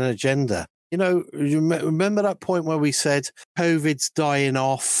further an agenda. You know, remember that point where we said COVID's dying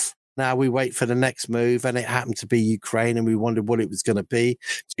off. Now we wait for the next move, and it happened to be Ukraine, and we wondered what it was going to be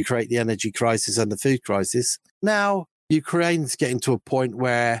to create the energy crisis and the food crisis. Now Ukraine's getting to a point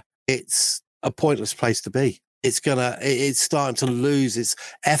where it's a pointless place to be. It's starting to lose its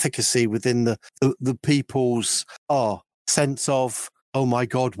efficacy within the people's sense of, oh my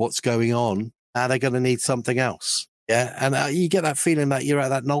God, what's going on? Now they're going to need something else. Yeah, and you get that feeling that you're at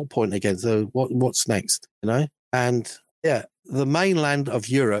that null point again. So what's next? You know, and the mainland of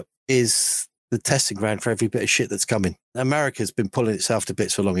Europe is the testing ground for every bit of shit that's coming. America's been pulling itself to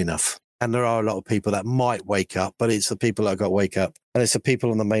bits for long enough, and there are a lot of people that might wake up, but it's the people that got to wake up, and it's the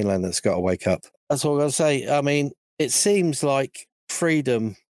people on the mainland that's got to wake up. That's all I got to say. I mean, it seems like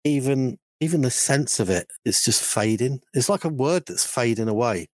freedom, even the sense of it, is just fading. It's like a word that's fading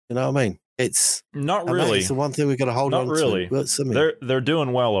away. You know what I mean? It's not really. It's the one thing we've got to hold on really. to. They're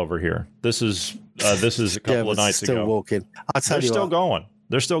doing well over here. This is a couple of nights still ago. Walking. They're still going.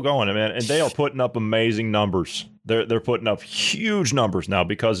 They're still going, man, and they are putting up amazing numbers. They're putting up huge numbers now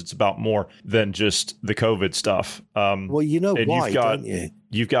because it's about more than just the COVID stuff. Well, you know why, don't you?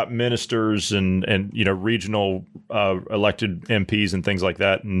 You've got ministers and regional elected MPs and things like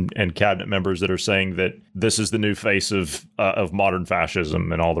that, and cabinet members that are saying that this is the new face of modern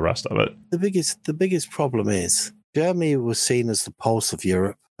fascism and all the rest of it. The biggest problem is Germany was seen as the pulse of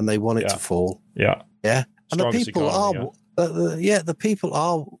Europe, and they want it to fall. Yeah, and strongest the people economy, the people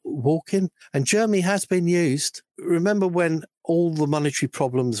are walking, and Germany has been used. Remember when all the monetary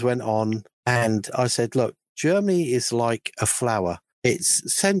problems went on, and I said, look, Germany is like a flower.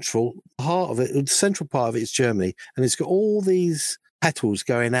 It's central part of it. The central part of it is Germany, and it's got all these petals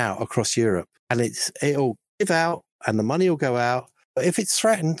going out across Europe, and it'll give out, and the money will go out. But if it's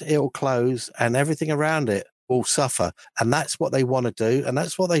threatened, it'll close, and everything around it will suffer. And that's what they want to do, and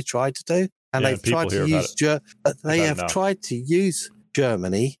that's what they tried to do. And they've tried to use tried to use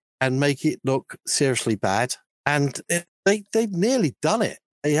Germany and make it look seriously bad, and they've nearly done it.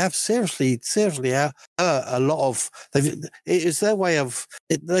 They have seriously a lot of. It is their way of.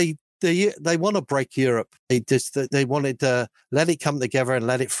 They want to break Europe. They wanted to let it come together and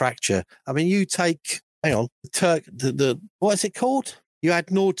let it fracture. I mean, you take the what is it called? You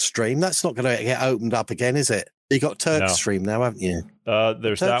had Nord Stream. That's not going to get opened up again, is it? You got Turk Stream now, haven't you?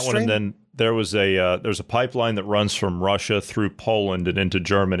 There's that one, and then there's a pipeline that runs from Russia through Poland and into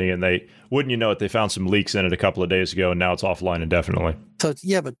Germany, and wouldn't you know it, they found some leaks in it a couple of days ago, and now it's offline indefinitely. So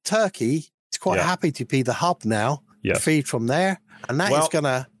but Turkey is quite happy to be the hub now feed from there, and that is going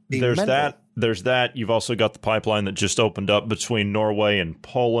to be mental. There's that. You've also got the pipeline that just opened up between Norway and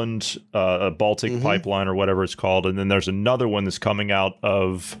Poland, a Baltic pipeline or whatever it's called. And then there's another one that's coming out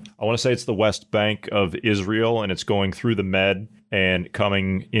of, I want to say it's the West Bank of Israel, and it's going through the Med and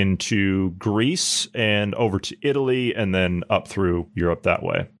coming into Greece and over to Italy and then up through Europe that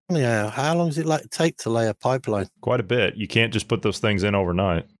way. Yeah. How long does it take to lay a pipeline? Quite a bit. You can't just put those things in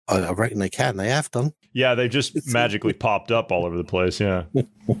overnight. I reckon they can. They have done. Yeah, they just magically popped up all over the place. Yeah,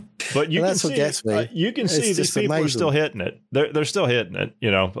 but you can see, you can see these people are still hitting it. They're still hitting it.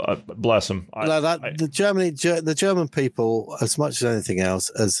 You know, bless them. The German people, as much as anything else,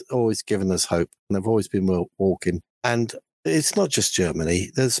 has always given us hope, and they've always been walking. And it's not just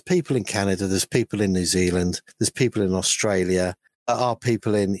Germany. There's people in Canada. There's people in New Zealand. There's people in Australia. There are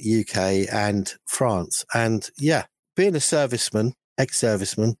people in UK and France. And yeah, being a serviceman,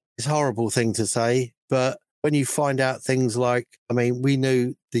 ex-serviceman, is a horrible thing to say. But when you find out things like, I mean, we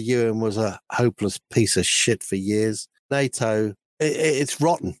knew the UN was a hopeless piece of shit for years. NATO, it's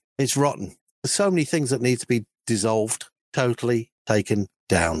rotten. It's rotten. There's so many things that need to be dissolved, totally taken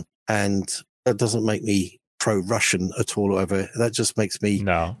down. And that doesn't make me pro-Russian at all or whatever. That just makes me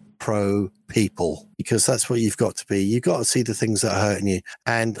pro-people, because that's what you've got to be. You've got to see the things that are hurting you.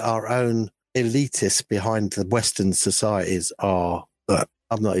 And our own elitists behind the Western societies are...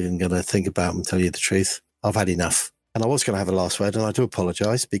 I'm not even going to think about them, tell you the truth. I've had enough. And I was going to have a last word, and I do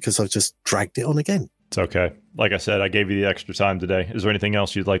apologise because I've just dragged it on again. It's okay. Like I said, I gave you the extra time today. Is there anything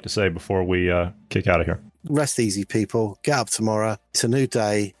else you'd like to say before we kick out of here? Rest easy, people. Get up tomorrow. It's a new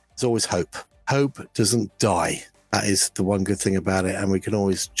day. There's always hope. Hope doesn't die. That is the one good thing about it. And we can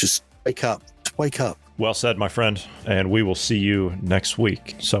always just wake up. Wake up. Well said, my friend, and we will see you next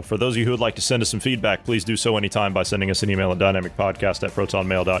week. So for those of you who would like to send us some feedback, please do so anytime by sending us an email at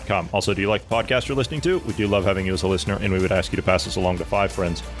dynamicpodcast@protonmail.com. Also, do you like the podcast you're listening to? We do love having you as a listener, and we would ask you to pass us along to 5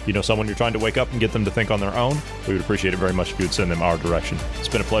 friends. You know someone you're trying to wake up and get them to think on their own? We would appreciate it very much if you would send them our direction. It's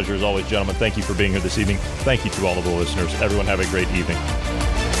been a pleasure as always, gentlemen. Thank you for being here this evening. Thank you to all of the listeners. Everyone have a great evening.